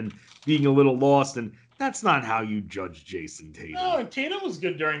cold and being a little lost. And that's not how you judge Jason Tatum. No, and Tatum was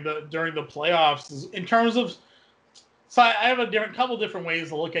good during the playoffs. In terms of, so I have a couple different ways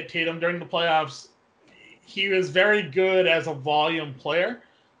to look at Tatum during the playoffs. He was very good as a volume player.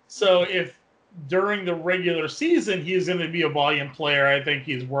 So if during the regular season he's going to be a volume player, I think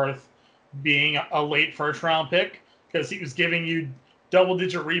he's worth being a late first round pick because he was giving you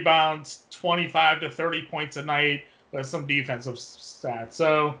double-digit rebounds, 25 to 30 points a night with some defensive stats.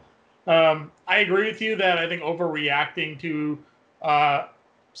 So I agree with you that I think overreacting to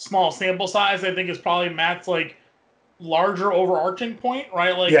small sample size, I think is probably Matt's larger overarching point,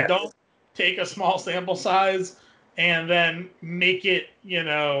 right? Like, Yes. don't take a small sample size and then make it,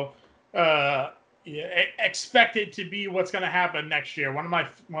 expect it to be what's going to happen next year. One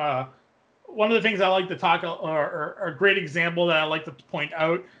of the things I like to talk, or a great example that I like to point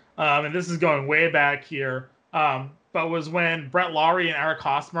out, and this is going way back here, but was when Brett Lawrie and Eric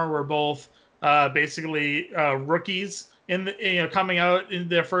Hosmer were both basically rookies coming out in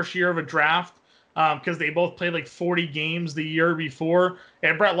their first year of a draft, because they both played like 40 games the year before,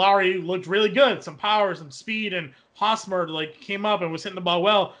 and Brett Lawrie looked really good, some power, some speed, and Hosmer came up and was hitting the ball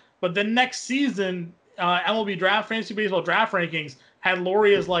well. But the next season, MLB Draft Fantasy Baseball Draft Rankings had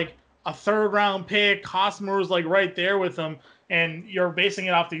Lawrie as like a third-round pick. Hosmer was like right there with him, and you're basing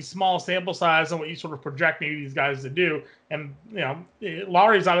it off these small sample size and what you sort of project maybe these guys to do. And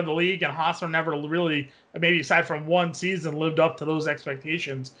Lawrie's out of the league, and Hosmer never really, maybe aside from one season, lived up to those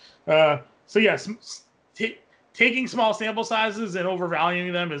expectations. So yes, taking small sample sizes and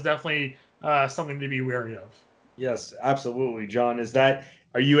overvaluing them is definitely something to be wary of. Yes, absolutely, John.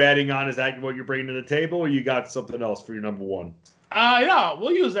 Are you adding on? Is that what you're bringing to the table, or you got something else for your number one? Yeah,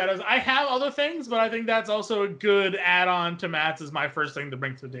 we'll use that I have other things, but I think that's also a good add-on to Matt's as my first thing to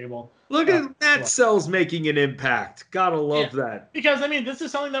bring to the table. Look at Matt Selz making an impact. Gotta love that. Because, this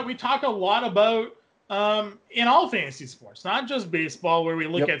is something that we talk a lot about in all fantasy sports, not just baseball, where we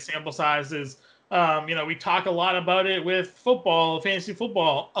look at sample sizes. We talk a lot about it with football, fantasy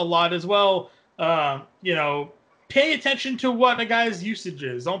football, a lot as well. Pay attention to what a guy's usage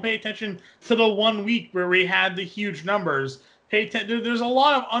is. Don't pay attention to the 1 week where we had the huge numbers. There's a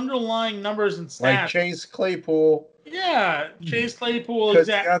lot of underlying numbers and stats. Like Chase Claypool. Yeah, Chase Claypool. Because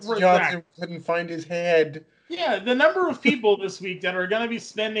Johnson couldn't find his head. Yeah, the number of people this week that are going to be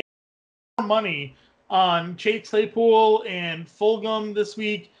spending more money on Chase Claypool and Fulgham this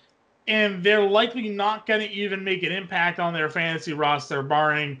week, and they're likely not going to even make an impact on their fantasy roster,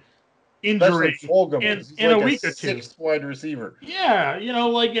 barring injury in a week or two. Sixth wide receiver. Yeah,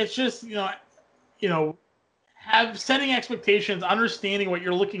 it's just have setting expectations, understanding what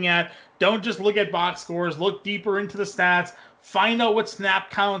you're looking at. Don't just look at box scores. Look deeper into the stats. Find out what snap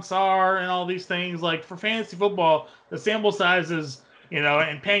counts are and all these things. Like for fantasy football, the sample sizes,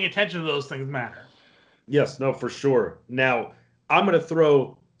 and paying attention to those things matter. Yes, no, for sure. Now, I'm going to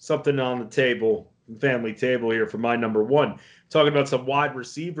throw something on the table, family table here for my number one. Talking about some wide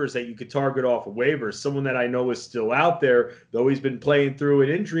receivers that you could target off of waivers. Someone that I know is still out there, though he's been playing through an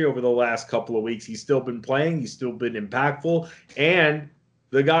injury over the last couple of weeks. He's still been playing. He's still been impactful. And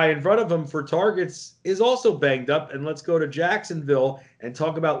the guy in front of him for targets is also banged up. And let's go to Jacksonville and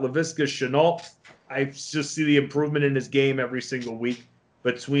talk about Laviska Shenault. I just see the improvement in his game every single week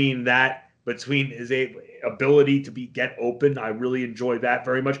between his ability to get open. I really enjoy that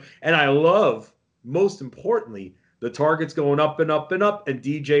very much. And I love, most importantly, the target's going up and up and up, and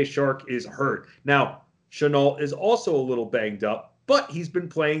DJ Shark is hurt. Now, Shenault is also a little banged up, but he's been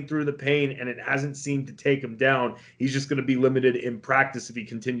playing through the pain, and it hasn't seemed to take him down. He's just going to be limited in practice if he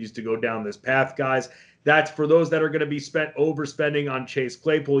continues to go down this path, guys. That's for those that are going to be overspending on Chase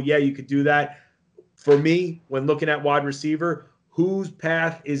Claypool. Yeah, you could do that. For me, when looking at wide receiver, whose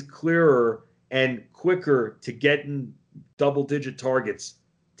path is clearer and quicker to getting double-digit targets?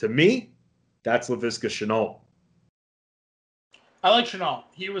 To me, that's Laviska Shenault. I like Shenault.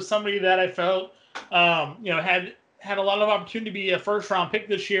 He was somebody that I felt, had a lot of opportunity to be a first-round pick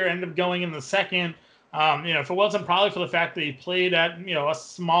this year, ended up going in the second. If it wasn't probably for the fact that he played at, a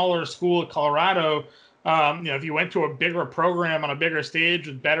smaller school at Colorado, if you went to a bigger program on a bigger stage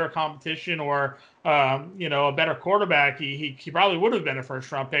with better competition or, a better quarterback, he probably would have been a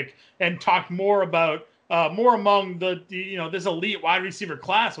first-round pick and talked more about more among this elite wide receiver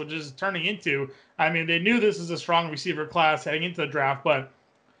class, which is turning into. They knew this is a strong receiver class heading into the draft, but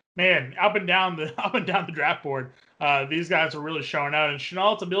man, up and down the draft board, these guys are really showing out. And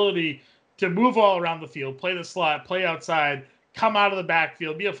Shenault's ability to move all around the field, play the slot, play outside, come out of the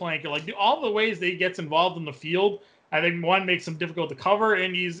backfield, be a flanker, all the ways that he gets involved in the field, I think one makes him difficult to cover,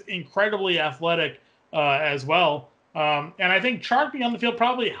 and he's incredibly athletic as well. And I think Chark being on the field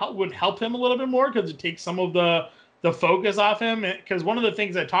probably would help him a little bit more because it takes some of the focus off him. Because one of the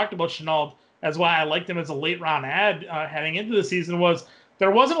things I talked about Shenault, as why I liked him as a late round ad heading into the season, was there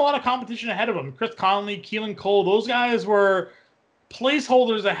wasn't a lot of competition ahead of him. Chris Conley, Keelan Cole, those guys were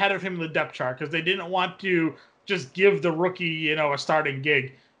placeholders ahead of him in the depth chart because they didn't want to just give the rookie, a starting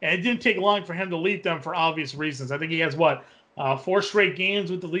gig. And it didn't take long for him to lead them for obvious reasons. I think he has 4 straight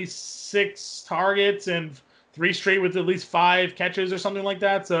games with at least 6 targets and 3 straight with at least 5 catches or something like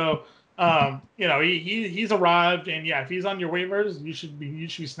that. So, he's arrived, and yeah, if he's on your waivers, you should be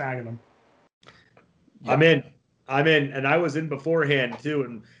snagging him. I'm in. I'm in, and I was in beforehand too.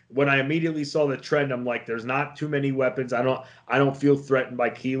 And when I immediately saw the trend, I'm like, "There's not too many weapons. I don't feel threatened by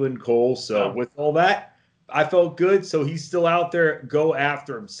Keelan Cole." So No. with all that, I felt good. So he's still out there. Go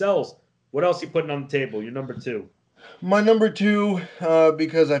after him. Sells. What else you putting on the table? You're number two. My number two,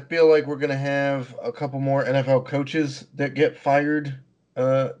 because I feel like we're gonna have a couple more NFL coaches that get fired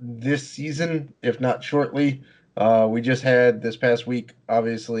this season, if not shortly. We just had this past week,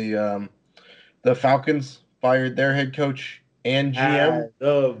 obviously, the Falcons fired their head coach and GM. Adam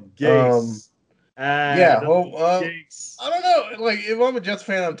Um, Gase. yeah, Adam Gase. I don't know. Like, if I'm a Jets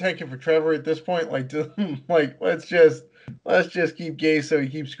fan, I'm tanking for Trevor at this point. Like, like let's just keep Gase so he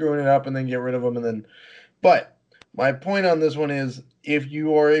keeps screwing it up, and then get rid of him, and then. But my point on this one is, if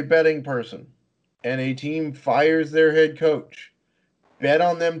you are a betting person and a team fires their head coach, bet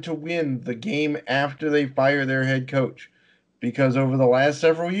on them to win the game after they fire their head coach. Because over the last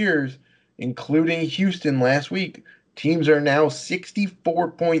several years, including Houston last week, teams are now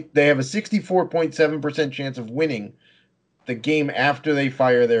they have a 64.7% chance of winning the game after they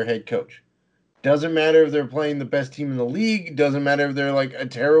fire their head coach. Doesn't matter if they're playing the best team in the league, doesn't matter if they're like a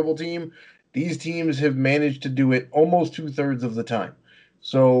terrible team. These teams have managed to do it almost 2/3 of the time.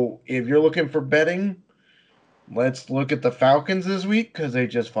 So if you're looking for betting, let's look at the Falcons this week because they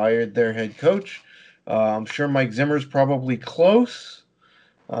just fired their head coach. I'm sure Mike Zimmer's probably close.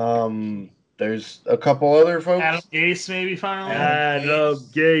 There's a couple other folks. Adam Gase maybe finally. Adam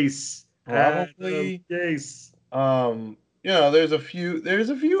Gase. Probably. Adam Gase. There's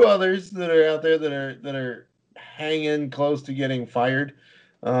a few others that are out there that are hanging close to getting fired.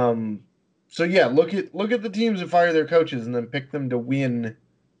 So yeah, look at the teams that fire their coaches and then pick them to win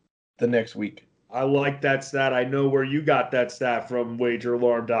the next week. I like that stat. I know where you got that stat from,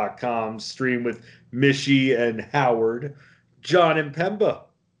 WagerAlarm.com. Stream with Mishy and Howard. Jon Impemba.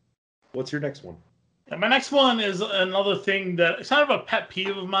 What's your next one? And my next one is another thing that it's kind of a pet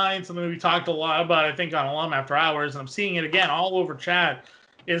peeve of mine, something we talked a lot about, I think, on Alum After Hours, and I'm seeing it again all over chat,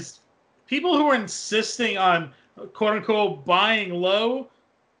 is people who are insisting on, quote-unquote, buying low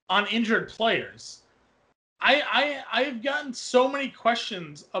on injured players. I've gotten so many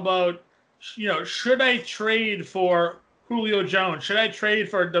questions about, should I trade for Julio Jones? Should I trade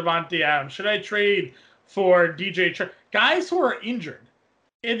for Devontae Adams? Should I trade for DJ guys who are injured?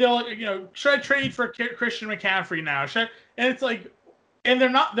 And they'll, should I trade for Christian McCaffrey now? And it's like, and they're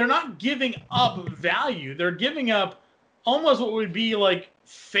not giving up value. They're giving up almost what would be like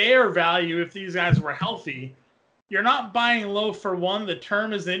fair value if these guys were healthy. You're not buying low for one. The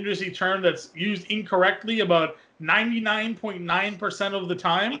term is an industry term that's used incorrectly about 99.9% of the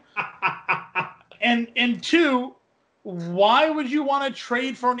time. and two, why would you want to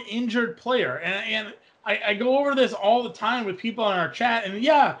trade for an injured player? And I go over this all the time with people in our chat, and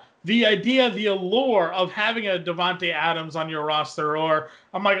yeah, the idea, the allure of having a Devontae Adams on your roster, or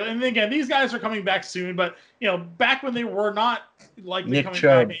I'm like, and again, these guys are coming back soon, but back when they were not likely Nick coming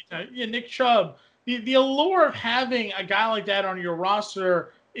Chubb. back, Nick Chubb, the allure of having a guy like that on your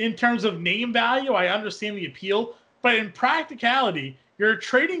roster in terms of name value, I understand the appeal, but in practicality, you're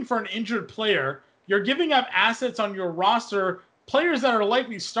trading for an injured player, you're giving up assets on your roster. Players that are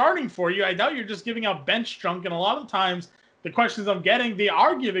likely starting for you, I doubt you're just giving up bench junk. And a lot of times, the questions I'm getting, they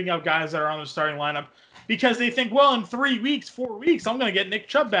are giving up guys that are on the starting lineup because they think, well, in 3 weeks, 4 weeks, I'm going to get Nick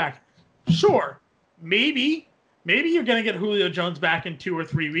Chubb back. Sure, maybe you're going to get Julio Jones back in 2 or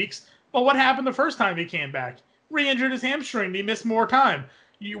 3 weeks. But what happened the first time he came back? Re-injured his hamstring. He missed more time.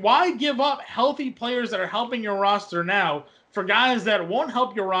 Why give up healthy players that are helping your roster now for guys that won't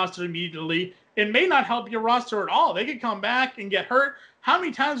help your roster immediately? It may not help your roster at all. They could come back and get hurt. How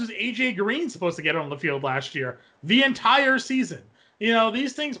many times was AJ Green supposed to get on the field last year? The entire season.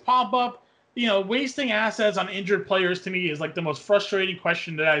 These things pop up. Wasting assets on injured players to me is like the most frustrating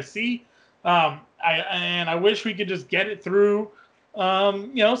question that I see. I wish we could just get it through,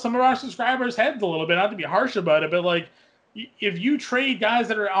 some of our subscribers' heads a little bit. Not to be harsh about it, but like, if you trade guys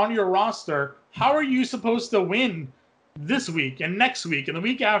that are on your roster, how are you supposed to win this week and next week and the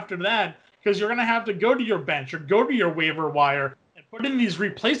week after that? Because you're going to have to go to your bench or go to your waiver wire and put in these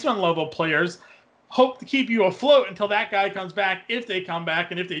replacement level players, hope to keep you afloat until that guy comes back, if they come back,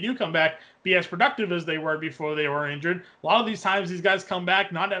 and if they do come back, be as productive as they were before they were injured. A lot of these times, these guys come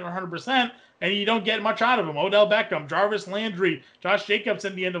back not at 100%, and you don't get much out of them. Odell Beckham, Jarvis Landry, Josh Jacobs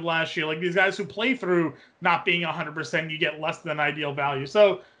in the end of last year. Like these guys who play through not being 100%, you get less than ideal value.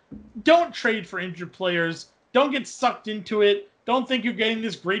 So don't trade for injured players. Don't get sucked into it. Don't think you're getting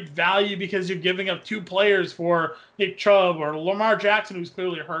this great value because you're giving up 2 players for Nick Chubb or Lamar Jackson, who's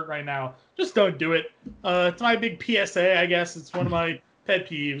clearly hurt right now. Just don't do it. It's my big PSA, I guess. It's one of my pet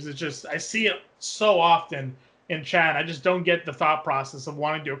peeves. It's just I see it so often in chat. I just don't get the thought process of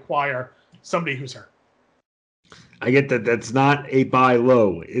wanting to acquire somebody who's hurt. I get that. That's not a buy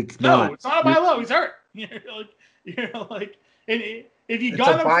low. It's not. No, it's not a buy low. He's hurt. And if you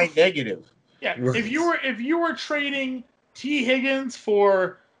got a him buy for, negative. yeah, if you were trading T. Higgins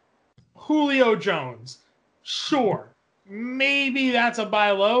for Julio Jones, sure, maybe that's a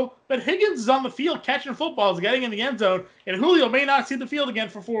buy low. But Higgins is on the field catching footballs, getting in the end zone, and Julio may not see the field again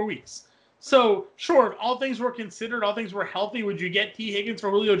for 4 weeks. So, sure, if all things were considered, all things were healthy, would you get T. Higgins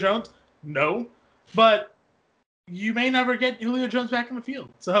for Julio Jones? No. But you may never get Julio Jones back in the field.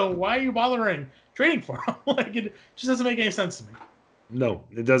 So why are you bothering trading for him? It just doesn't make any sense to me. No,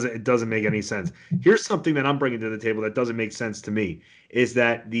 it doesn't. It doesn't make any sense. Here's something that I'm bringing to the table that doesn't make sense to me: is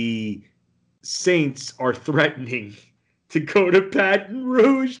that the Saints are threatening to go to Baton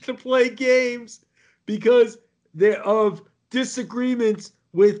Rouge to play games because they're of disagreements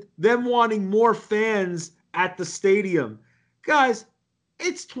with them wanting more fans at the stadium. Guys,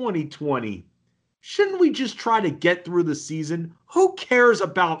 it's 2020. Shouldn't we just try to get through the season? Who cares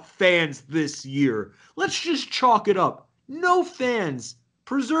about fans this year? Let's just chalk it up. No fans.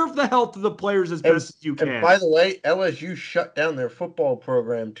 Preserve the health of the players as best as you can. And by the way, LSU shut down their football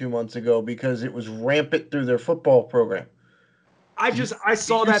program 2 months ago because it was rampant through their football program. I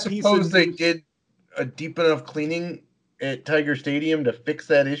saw that piece. Suppose they did a deep enough cleaning at Tiger Stadium to fix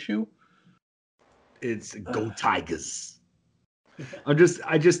that issue? It's go Tigers. I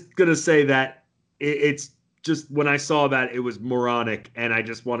just gonna say that it's just when I saw that it was moronic, and I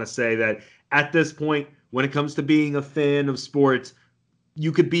just want to say that at this point, when it comes to being a fan of sports,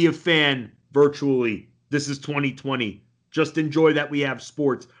 you could be a fan virtually. This is 2020. Just enjoy that we have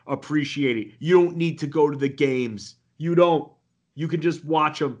sports. Appreciate it. You don't need to go to the games. You don't. You can just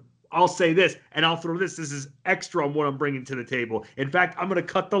watch them. I'll say this, and I'll throw this. This is extra on what I'm bringing to the table. In fact, I'm going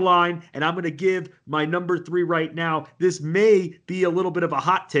to cut the line, and I'm going to give my number 3 right now. This may be a little bit of a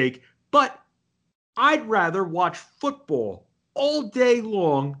hot take, but I'd rather watch football all day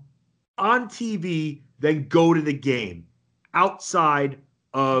long on TV than go to the game outside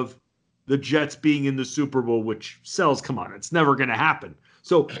of the Jets being in the Super Bowl, which Selz, come on, it's never going to happen.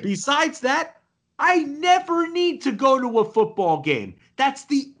 So besides that, I never need to go to a football game. That's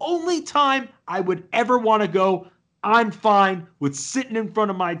the only time I would ever want to go. I'm fine with sitting in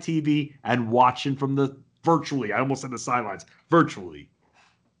front of my TV and watching from the virtually. I almost said the sidelines. Virtually.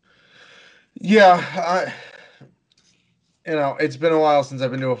 Yeah, it's been a while since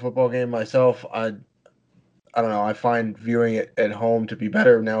I've been to a football game myself. I don't know. I find viewing it at home to be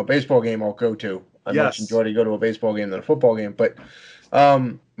better. Now, a baseball game I'll go to. I much enjoy to go to a baseball game than a football game. But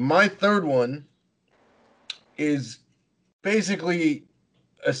my third one is basically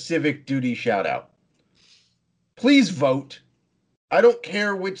a civic duty shout out. Please vote. I don't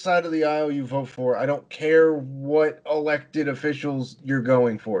care which side of the aisle you vote for. I don't care what elected officials you're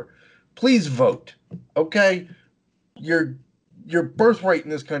going for. Please vote. Okay? Your birthright in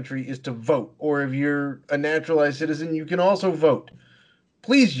this country is to vote. Or if you're a naturalized citizen, you can also vote.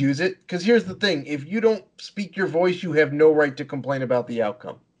 Please use it, because here's the thing. If you don't speak your voice, you have no right to complain about the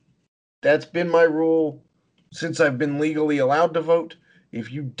outcome. That's been my rule since I've been legally allowed to vote.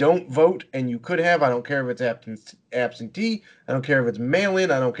 If you don't vote, and you could have, I don't care if it's absentee, I don't care if it's mail-in,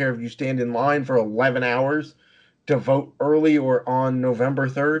 I don't care if you stand in line for 11 hours to vote early or on November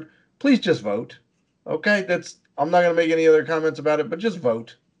 3rd, please just vote. Okay? I'm not going to make any other comments about it, but just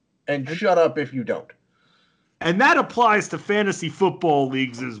vote. And shut up if you don't. And that applies to fantasy football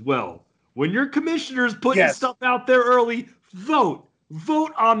leagues as well. When your commissioner's putting stuff out there early, vote.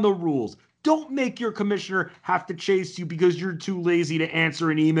 Vote on the rules. Don't make your commissioner have to chase you because you're too lazy to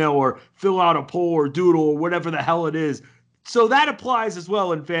answer an email or fill out a poll or doodle or whatever the hell it is. So that applies as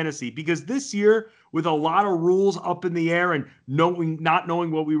well in fantasy, because this year, with a lot of rules up in the air and not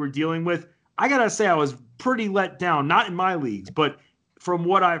knowing what we were dealing with, I got to say I was pretty let down, not in my leagues, but from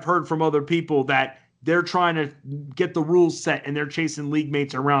what I've heard from other people that they're trying to get the rules set and they're chasing league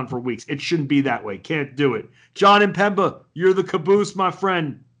mates around for weeks. It shouldn't be that way. Can't do it. Jon Impemba, you're the caboose, my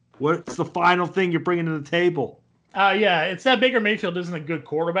friend. What's the final thing you're bringing to the table? It's that Baker Mayfield isn't a good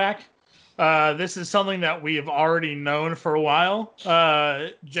quarterback. This is something that we have already known for a while.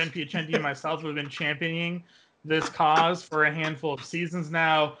 Jen Piacenti and myself have been championing this cause for a handful of seasons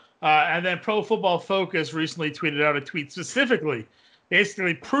now. And then Pro Football Focus recently tweeted out a tweet specifically,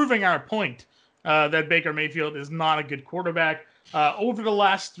 basically proving our point that Baker Mayfield is not a good quarterback. Over the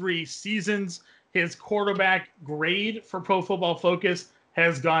last 3 seasons, his quarterback grade for Pro Football Focus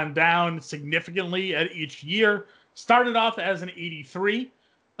has gone down significantly at each year. Started off as an 83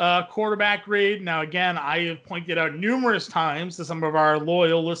 quarterback grade. Now, again, I have pointed out numerous times to some of our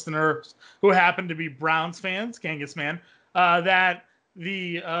loyal listeners who happen to be Browns fans, Kangas man, that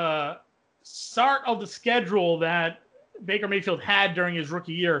the start of the schedule that Baker Mayfield had during his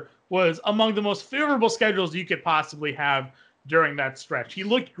rookie year was among the most favorable schedules you could possibly have during that stretch. He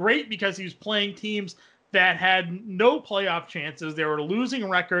looked great because he was playing teams that had no playoff chances. They were losing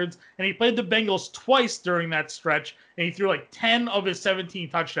records, and he played the Bengals twice during that stretch, and he threw like 10 of his 17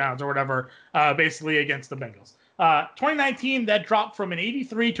 touchdowns or whatever, basically against the Bengals. 2019, that dropped from an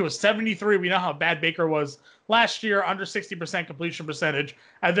 83 to a 73. We know how bad Baker was last year, under 60% completion percentage.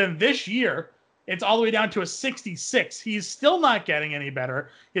 And then this year, it's all the way down to a 66. He's still not getting any better.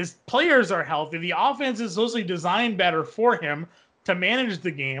 His players are healthy. The offense is supposedly designed better for him to manage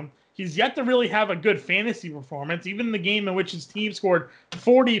the game. He's yet to really have a good fantasy performance. Even in the game in which his team scored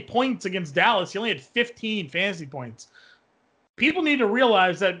 40 points against Dallas, he only had 15 fantasy points. People need to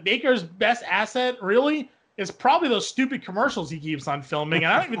realize that Baker's best asset really is probably those stupid commercials he keeps on filming,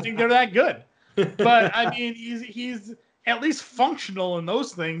 and I don't even think they're that good. But, I mean, he's at least functional in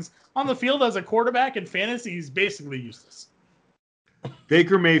those things. On the field as a quarterback in fantasy, he's basically useless.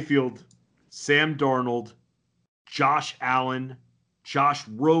 Baker Mayfield, Sam Darnold, Josh Allen, Josh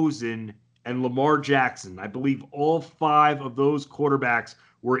Rosen, and Lamar Jackson. I believe all 5 of those quarterbacks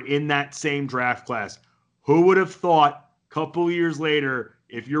were in that same draft class. Who would have thought a couple years later,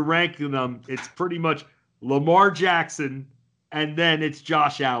 if you're ranking them, it's pretty much Lamar Jackson and then it's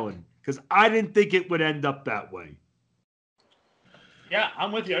Josh Allen? Because I didn't think it would end up that way. Yeah,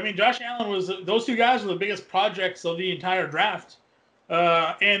 I'm with you. I mean, Josh Allen those 2 guys were the biggest projects of the entire draft.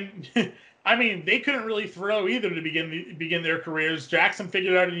 And I mean, they couldn't really throw either to begin their careers. Jackson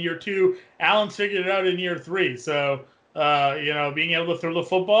figured it out in year 2. Allen figured it out in year 3. So, being able to throw the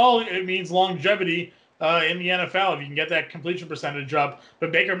football, it means longevity in the NFL if you can get that completion percentage up.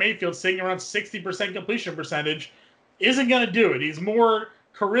 But Baker Mayfield sitting around 60% completion percentage isn't going to do it. He's more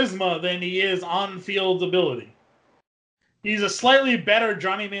charisma than he is on-field ability. He's a slightly better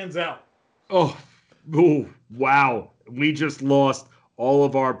Johnny Manziel. Oh, wow. We just lost all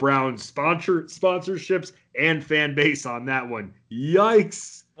of our Browns sponsorships and fan base on that one.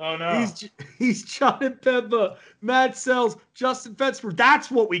 Yikes. Oh, no. He's Jon Impemba, Matt Selz, Justin Fensterman.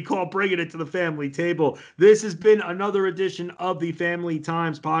 That's what we call bringing it to the family table. This has been another edition of the Family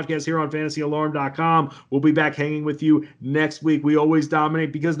Times podcast here on FantasyAlarm.com. We'll be back hanging with you next week. We always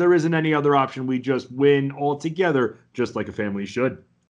dominate because there isn't any other option. We just win all together, just like a family should.